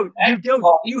 you don't. You don't.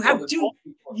 You have too.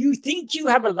 You think you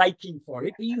have a liking for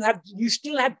it, but you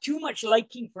still have too much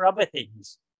liking for other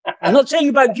things. I'm not saying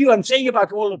about you. I'm saying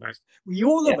about all of us.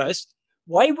 All of us.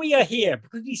 Why we are here?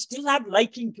 Because we still have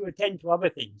liking to attend to other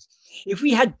things. If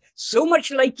we had so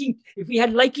much liking, if we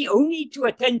had liking only to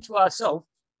attend to ourselves,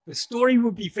 the story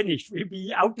would be finished. We'd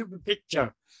be out of the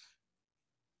picture.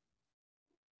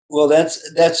 Well,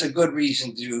 that's a good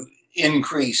reason to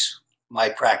increase my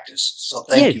practice. So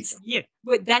thank you. Yeah,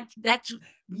 but that's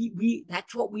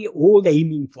what we're all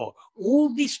aiming for.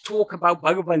 All this talk about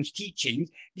Bhagavan's teachings,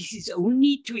 this is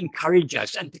only to encourage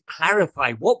us and to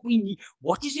clarify what we need.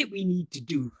 What is it we need to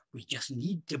do? We just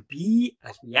need to be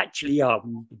as we actually are.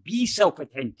 We need to be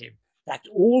self-attentive. That's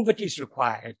all that is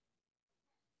required.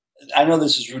 I know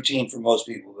this is routine for most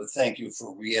people, but thank you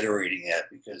for reiterating that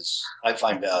because I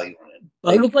find value in it.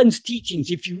 Bhagavan's teachings,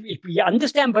 if we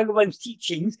understand Bhagavan's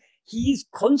teachings, he is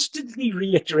constantly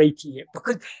reiterating it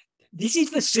because this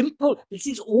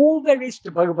is all there is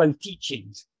to Bhagavan's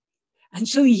teachings. And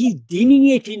so he's dimming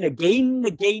it in again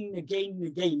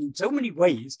in so many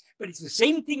ways, but it's the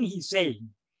same thing he's saying.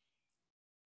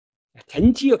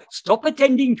 Stop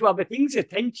attending to other things,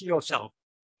 attend to yourself.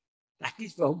 That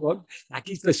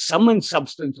is the sum and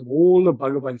substance of all of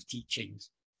Bhagavan's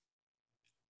teachings.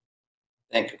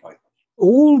 Thank you, Michael.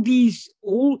 All these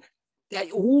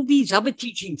other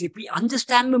teachings, if we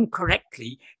understand them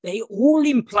correctly, they all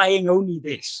implying only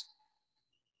this.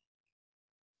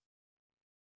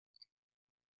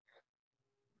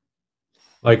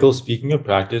 Michael, speaking of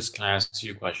practice, can I ask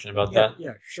you a question about that?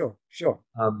 Yeah, sure.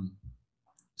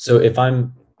 So if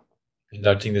I'm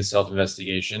conducting this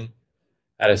self-investigation,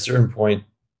 at a certain point,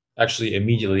 actually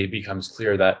immediately it becomes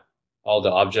clear that all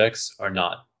the objects are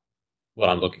not what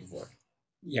I'm looking for.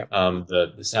 Yeah.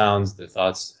 The sounds, the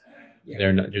thoughts,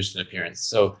 they're not just an appearance.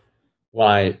 So when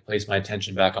I place my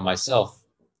attention back on myself,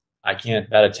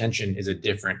 that attention is a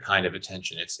different kind of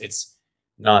attention. It's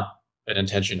not an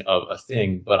attention of a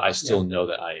thing, but I still know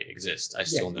that I exist. I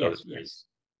still know that there's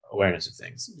awareness of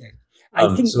things. Yeah.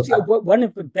 I think one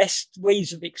of the best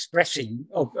ways of expressing,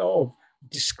 of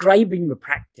describing the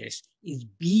practice is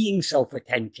being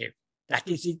self-attentive. That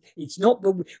is it. It's not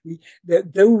though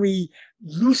we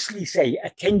loosely say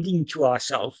attending to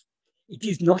ourselves, it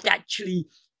is not actually,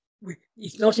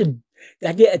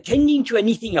 that attending to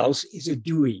anything else is a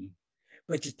doing,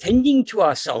 but attending to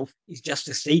ourselves is just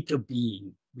a state of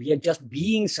being. We are just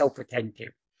being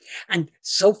self-attentive. And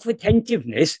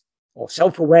self-attentiveness or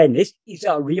self-awareness is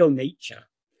our real nature.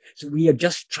 So we are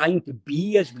just trying to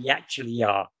be as we actually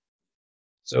are.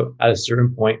 So at a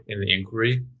certain point in the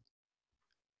inquiry,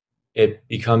 it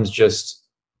becomes just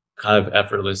kind of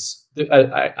effortless.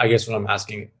 I guess what I'm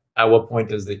asking, at what point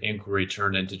does the inquiry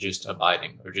turn into just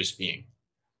abiding or just being?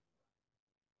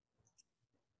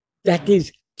 That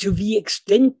is, to the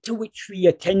extent to which we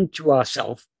attend to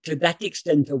ourselves, to that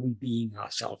extent are we being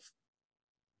ourselves.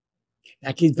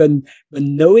 That is, the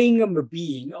knowing and the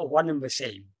being are one and the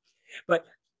same. But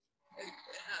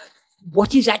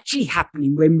what is actually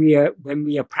happening when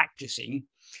we are practicing,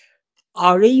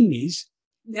 our aim is,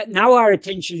 now our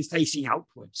attention is facing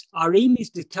outwards. Our aim is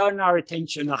to turn our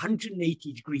attention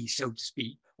 180 degrees, so to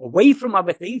speak, away from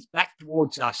other things, back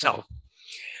towards ourselves.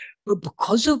 But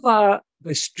because of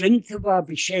the strength of our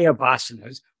Vishaya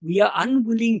vasanas, we are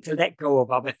unwilling to let go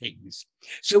of other things.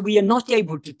 So we are not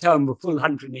able to turn the full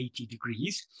 180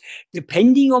 degrees.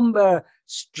 Depending on the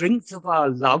strength of our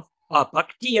love, our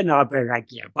bhakti and our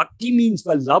vairagya. Bhakti means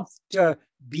the love to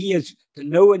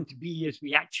know and to be as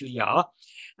we actually are.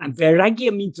 And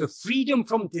vairagya means the freedom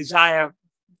from desire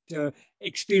to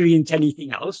experience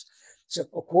anything else. So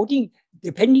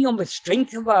depending on the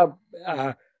strength of our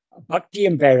bhakti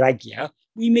and vairagya,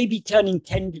 we may be turning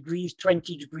 10 degrees,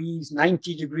 20 degrees,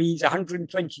 90 degrees,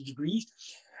 120 degrees.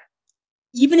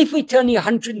 Even if we're turning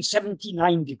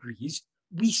 179 degrees,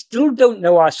 we still don't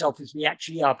know ourselves as we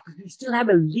actually are, because we still have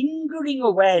a lingering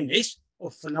awareness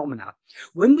of phenomena.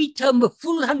 When we turn the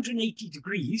full 180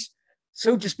 degrees,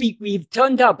 so to speak, we've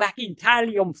turned our back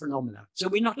entirely on phenomena. So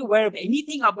we're not aware of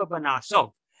anything other than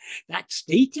ourselves. That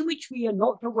state in which we are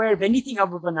not aware of anything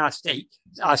other than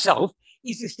ourselves,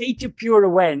 is a state of pure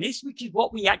awareness, which is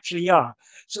what we actually are.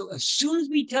 So as soon as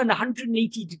we turn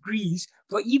 180 degrees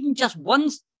for even just one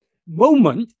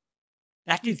moment,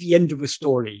 that is the end of the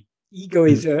story. Ego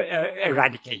is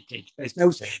eradicated.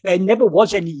 There never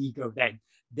was any ego then.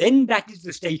 Then that is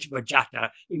the state of ajata,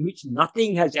 in which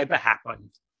nothing has ever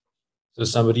happened. So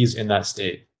somebody's in that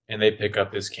state and they pick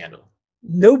up this candle.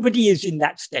 Nobody is in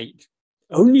that state.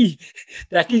 Only,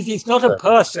 that is, it's not a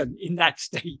person in that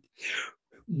state.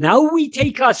 Now we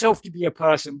take ourselves to be a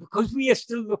person because we are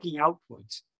still looking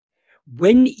outwards.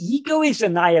 When ego is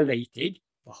annihilated,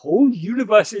 the whole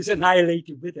universe is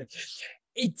annihilated with it.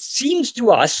 It seems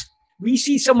to us, we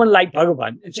see someone like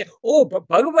Bhagavan and say, oh, but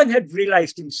Bhagavan had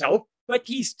realized himself, but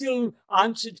he still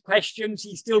answered questions,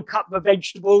 he still cut the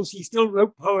vegetables, he still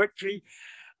wrote poetry.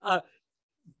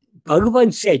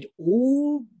 Bhagavan said,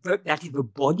 that is the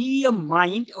body and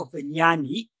mind of the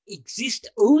jnani exist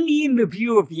only in the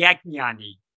view of the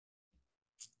ajnani.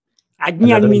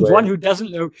 Ajnani means one who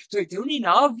doesn't know. So it's only in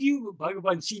our view that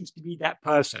Bhagavan seems to be that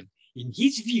person. In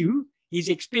his view, his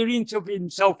experience of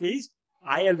himself is,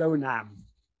 I alone am.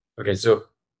 Okay, so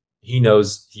he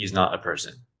knows he's not a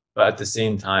person. But at the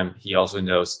same time, he also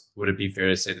knows, would it be fair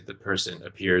to say that the person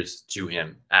appears to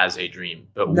him as a dream,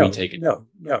 but we take it? No.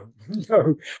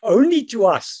 Only to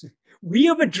us. We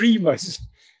are the dreamers.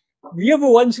 We are the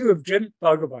ones who have dreamt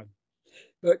Bhagavan.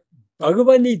 But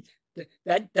Bhagavan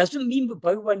that doesn't mean that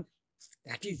Bhagavan,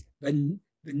 that is, the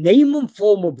name and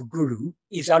form of the Guru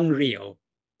is unreal.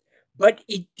 But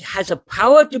it has a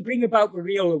power to bring about the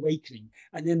real awakening.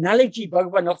 An analogy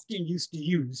Bhagavan often used to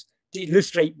use to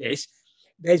illustrate this,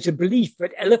 there's a belief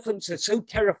that elephants are so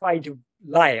terrified of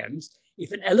lions,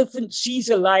 if an elephant sees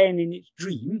a lion in its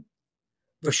dream,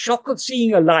 the shock of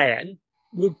seeing a lion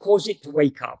will cause it to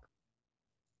wake up.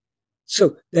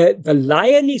 So the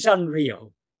lion is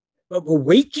unreal, but the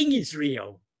waking is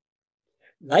real.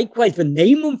 Likewise, the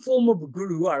name and form of the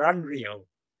Guru are unreal,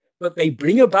 but they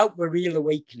bring about the real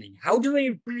awakening. How do they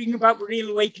bring about the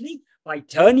real awakening? By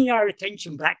turning our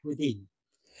attention back within.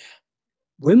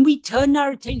 When we turn our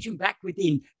attention back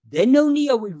within, then only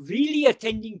are we really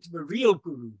attending to the real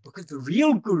Guru, because the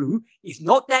real Guru is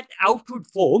not that outward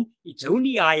form, it's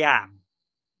only I am.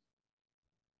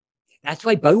 That's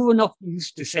why Bhagavan often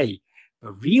used to say,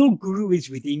 the real Guru is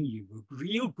within you, the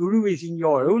real Guru is in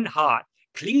your own heart.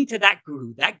 Cling to that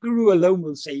Guru alone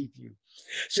will save you.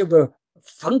 So the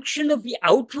function of the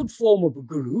outward form of a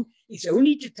Guru is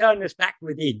only to turn us back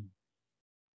within.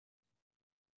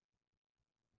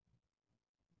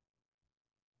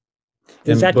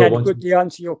 Does that adequately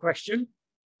answer your question?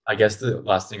 I guess the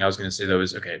last thing I was going to say, though,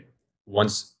 is, okay,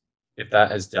 if that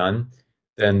has done,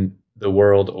 then the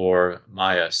world or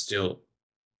Maya still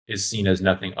is seen as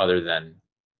nothing other than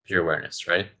pure awareness,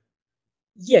 right?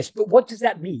 Yes, but what does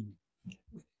that mean?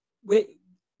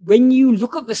 When you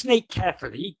look at the snake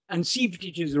carefully and see that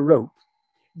it is a rope,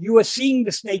 you are seeing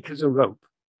the snake as a rope.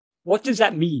 What does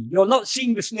that mean? You're not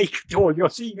seeing the snake at all, you're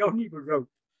seeing only the rope.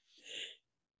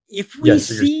 If we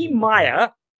see Maya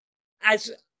as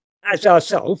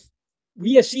ourself,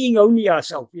 we are seeing only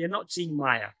ourself. We are not seeing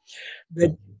Maya.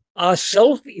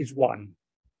 Ourself is one.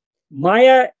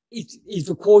 Maya is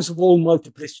the cause of all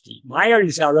multiplicity. Maya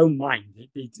is our own mind,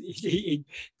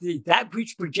 that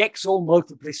which projects all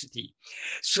multiplicity.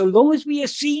 So long as we are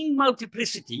seeing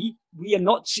multiplicity, we are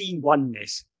not seeing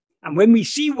oneness. And when we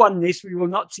see oneness, we will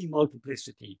not see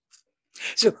multiplicity.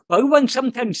 So Bhagavan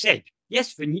sometimes said,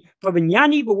 yes, for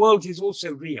Vijnani, the world is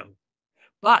also real.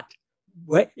 But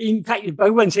in fact,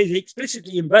 Bhagavan says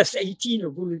explicitly in verse 18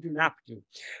 of Ulladu,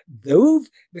 though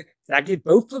that is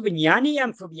both for Vijnani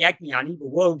and for the Ajnani, the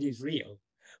world is real.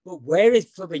 But whereas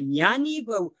for Vijnani,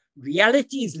 the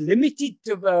reality is limited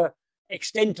to the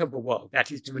extent of the world,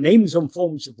 that is to the names and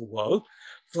forms of the world,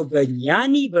 for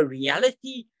Vijnani, the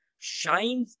reality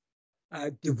shines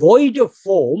devoid of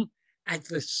form as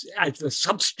the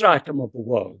substratum of the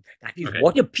world. That is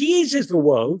what appears as the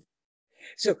world.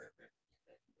 So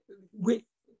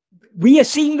we are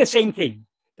seeing the same thing.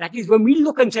 That is when we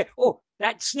look and say, oh,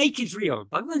 that snake is real.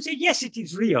 Bhagavan said, yes, it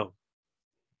is real.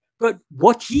 But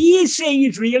what he is saying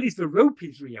is real is the rope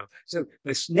is real. So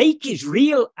the snake is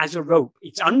real as a rope.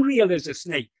 It's unreal as a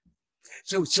snake.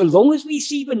 So long as we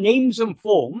see the names and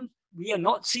forms, we are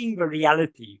not seeing the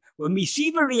reality. When we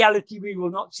see the reality, we will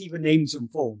not see the names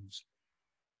and forms.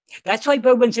 That's why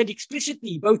Bhagavan said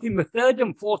explicitly, both in the 3rd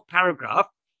and 4th paragraph,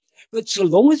 but so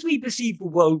long as we perceive the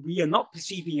world, we are not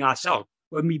perceiving ourselves.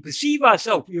 When we perceive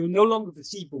ourselves, we will no longer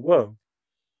perceive the world.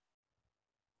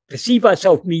 Perceive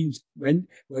ourselves means when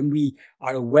we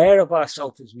are aware of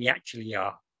ourselves as we actually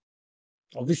are.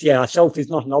 Obviously, ourself is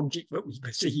not an object that we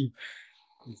perceive.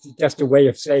 It's just a way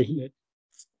of saying it.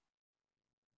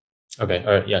 Okay,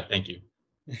 all right, yeah, thank you.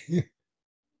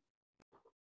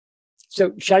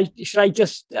 So should I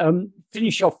just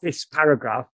finish off this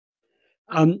paragraph?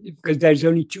 Because there's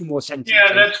only 2 more sentences.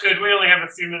 Yeah, that's good. We only have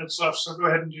a few minutes left, so go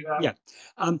ahead and do that. Yeah,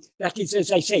 that is,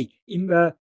 as I say, in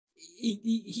the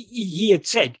he had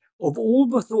said, of all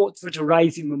the thoughts that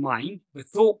arise in the mind, the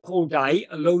thought called I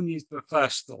alone is the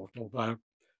first thought, or the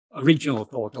original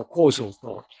thought, or causal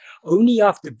thought. Only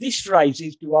after this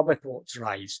rises do other thoughts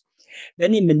rise.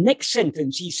 Then in the next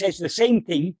sentence, he says the same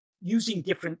thing using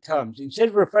different terms. Instead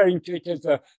of referring to it as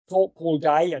a thought called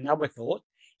I, another thought,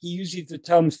 he uses the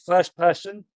terms first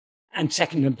person and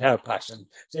second and third person.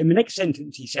 So in the next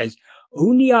sentence, he says,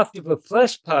 only after the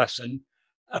first person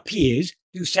appears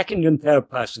do second and third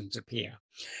persons appear.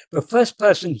 The first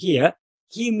person here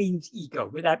means ego,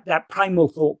 with that primal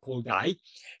thought called I.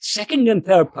 Second and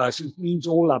third persons means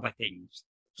all other things.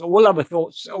 So all other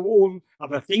thoughts, all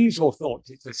other things or thoughts,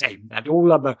 it's the same, that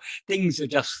all other things are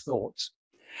just thoughts.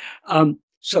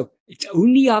 So it's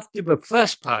only after the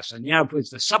first person, in other words,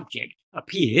 the subject,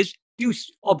 appears, do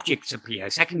objects appear,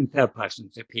 second and third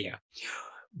persons appear.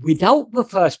 Without the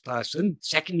first person,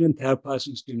 second and third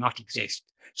persons do not exist.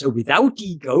 So without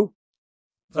ego,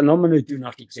 phenomena do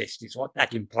not exist, is what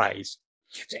that implies.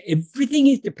 So everything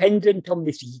is dependent on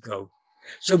this ego.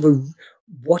 So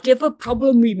whatever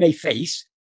problem we may face,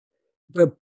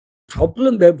 the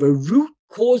root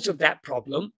cause of that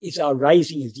problem is our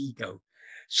rising as ego.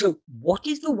 So what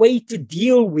is the way to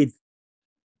deal with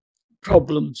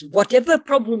problems? Whatever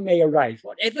problem may arise,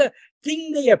 whatever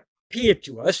thing may appear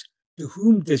to us, to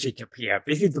whom does it appear?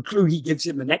 This is the clue he gives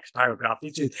in the next paragraph.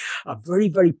 This is a very,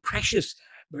 very precious,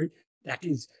 that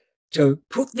is, to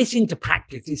put this into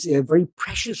practice, this is a very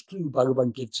precious clue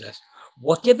Bhagavan gives us.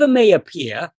 Whatever may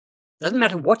appear, doesn't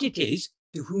matter what it is,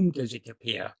 to whom does it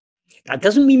appear? That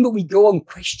doesn't mean that we go on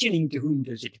questioning to whom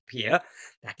does it appear.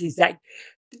 That is that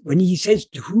when he says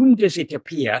to whom does it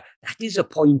appear, that is a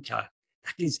pointer.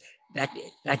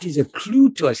 That is a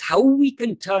clue to us how we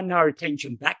can turn our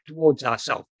attention back towards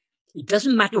ourselves. It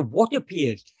doesn't matter what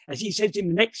appears. As he says in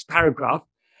the next paragraph,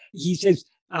 he says,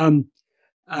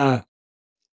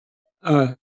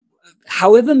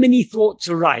 however many thoughts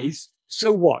arise,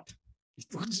 so what?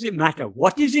 What does it matter?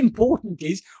 What is important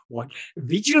is what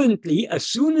vigilantly, as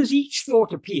soon as each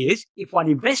thought appears, if one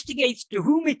investigates to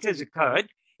whom it has occurred,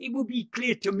 it will be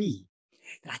clear to me.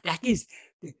 That is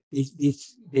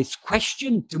this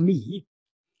question to me.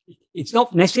 It's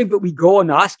not necessary that we go on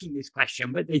asking this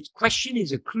question, but this question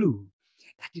is a clue.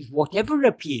 That is, whatever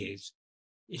appears,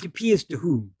 it appears to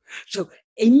whom. So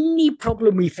any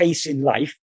problem we face in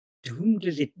life, to whom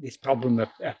does this problem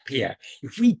appear?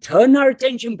 If we turn our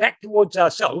attention back towards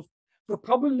ourselves, the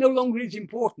problem no longer is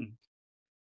important.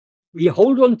 We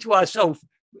hold on to ourselves,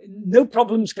 no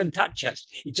problems can touch us.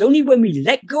 It's only when we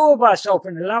let go of ourselves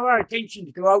and allow our attention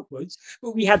to go outwards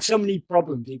that we have so many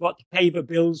problems. We've got to pay the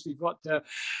bills, we've got to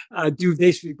do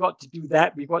this, we've got to do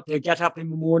that, we've got to get up in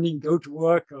the morning, go to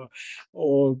work,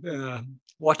 or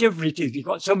whatever it is.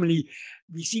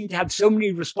 We seem to have so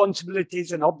many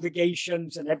responsibilities and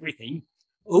obligations and everything.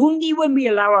 Only when we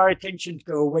allow our attention to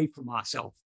go away from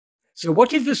ourselves So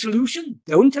what is the solution?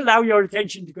 Don't allow your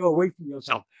attention to go away from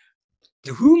yourself.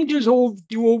 To whom do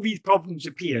all these problems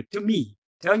appear? To me.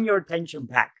 Turn your attention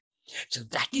back. So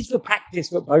that is the practice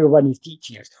that Bhagavan is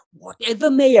teaching us. Whatever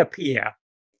may appear,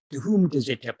 to whom does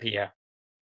it appear?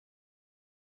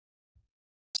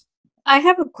 I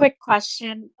have a quick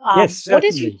question. Yes, what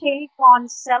is your certainly. take on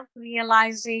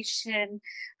self-realization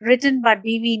written by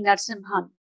B.V. Narasimhan?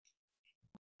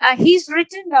 He's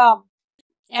written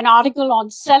an article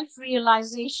on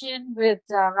self-realization with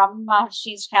Ramana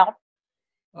Maharshi's help.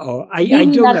 Oh, I B.V.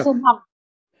 don't know.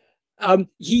 Narasimhan.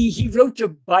 He wrote a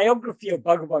biography of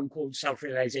Bhagavan called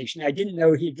Self-Realization. I didn't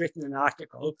know he'd written an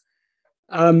article.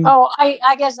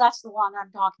 I guess that's the one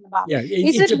I'm talking about. Yeah,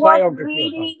 is it's it a worth biography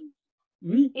reading?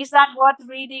 Hmm? Is that worth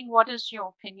reading? What is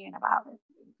your opinion about it?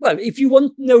 Well, if you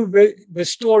want to know the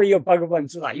story of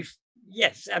Bhagavan's life,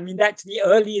 yes, I mean, that's the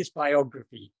earliest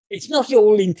biography. It's not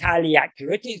all entirely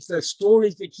accurate. It's the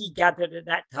stories that he gathered at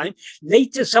that time.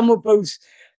 Later, some of those,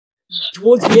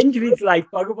 towards the end of his life,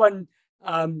 Bhagavan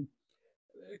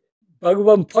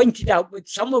pointed out that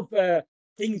some of the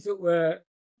things that were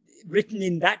written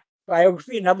in that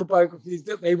biography and other biographies,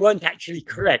 that they weren't actually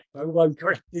correct. Bhagavan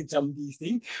corrected some of these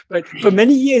things, but for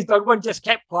many years, Bhagavan just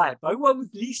kept quiet. Bhagavan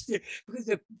was least, because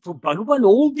for Bhagavan,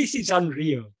 all this is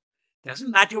unreal.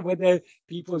 Doesn't matter whether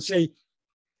people say,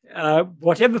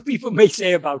 whatever people may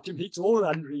say about him, it's all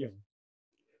unreal.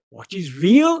 What is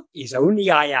real is only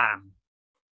I am.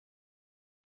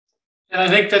 And I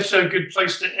think that's a good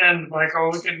place to end,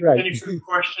 Michael. We can, Right. Any further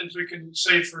questions we can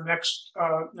save for next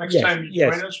Yes, time you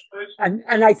yes. join us, please.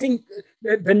 And I think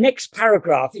the next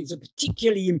paragraph is a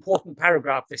particularly important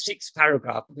paragraph, the 6th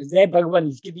paragraph, because there Bhagavan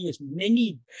is giving us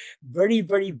many very,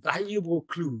 very valuable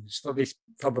clues for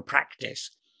the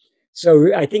practice.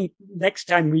 So I think next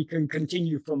time we can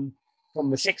continue from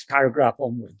the 6th paragraph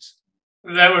onwards.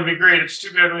 That would be great. It's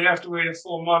too bad we have to wait a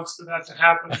full month for that to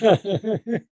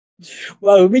happen.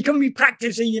 Well, we can be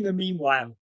practicing in the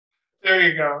meanwhile. There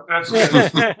you go. That's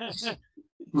good.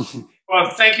 Well,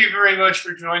 thank you very much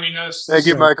for joining us. Thank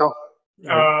you, Michael.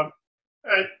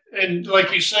 And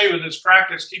like you say, with this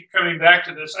practice, keep coming back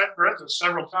to this. I've read this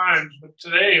several times, but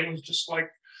today it was just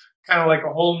kind of like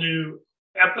a whole new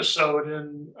episode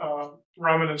in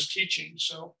Ramana's teaching.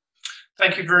 So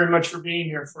thank you very much for being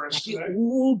here for us today.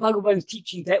 All Bhagavan's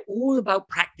teachings, they're all about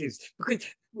practice. Because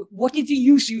what is the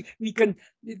use?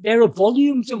 There are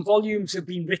volumes and volumes have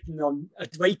been written on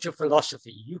Advaita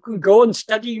philosophy. You can go on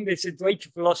studying this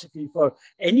Advaita philosophy for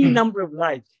any number of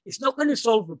lives. It's not going to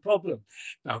solve the problem.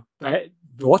 Now,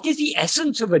 what is the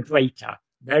essence of Advaita?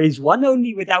 There is one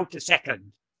only without a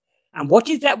second. And what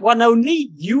is that one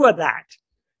only? You are that.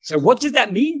 So what does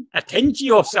that mean? Attend to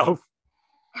yourself.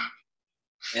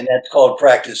 And that's called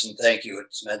practice, and thank you.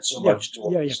 It's meant so much to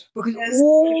us. Because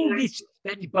all this,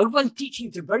 Bhagavan's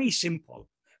teachings are very simple,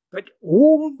 but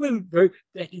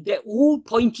they're all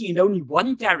pointing in only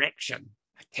one direction.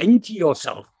 Attend to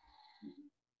yourself.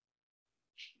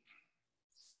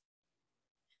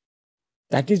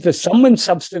 That is the sum and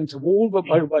substance of all that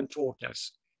Bhagavan taught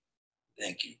us.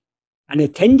 Thank you. And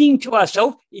attending to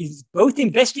ourselves is both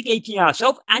investigating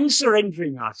ourselves and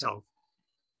surrendering ourselves.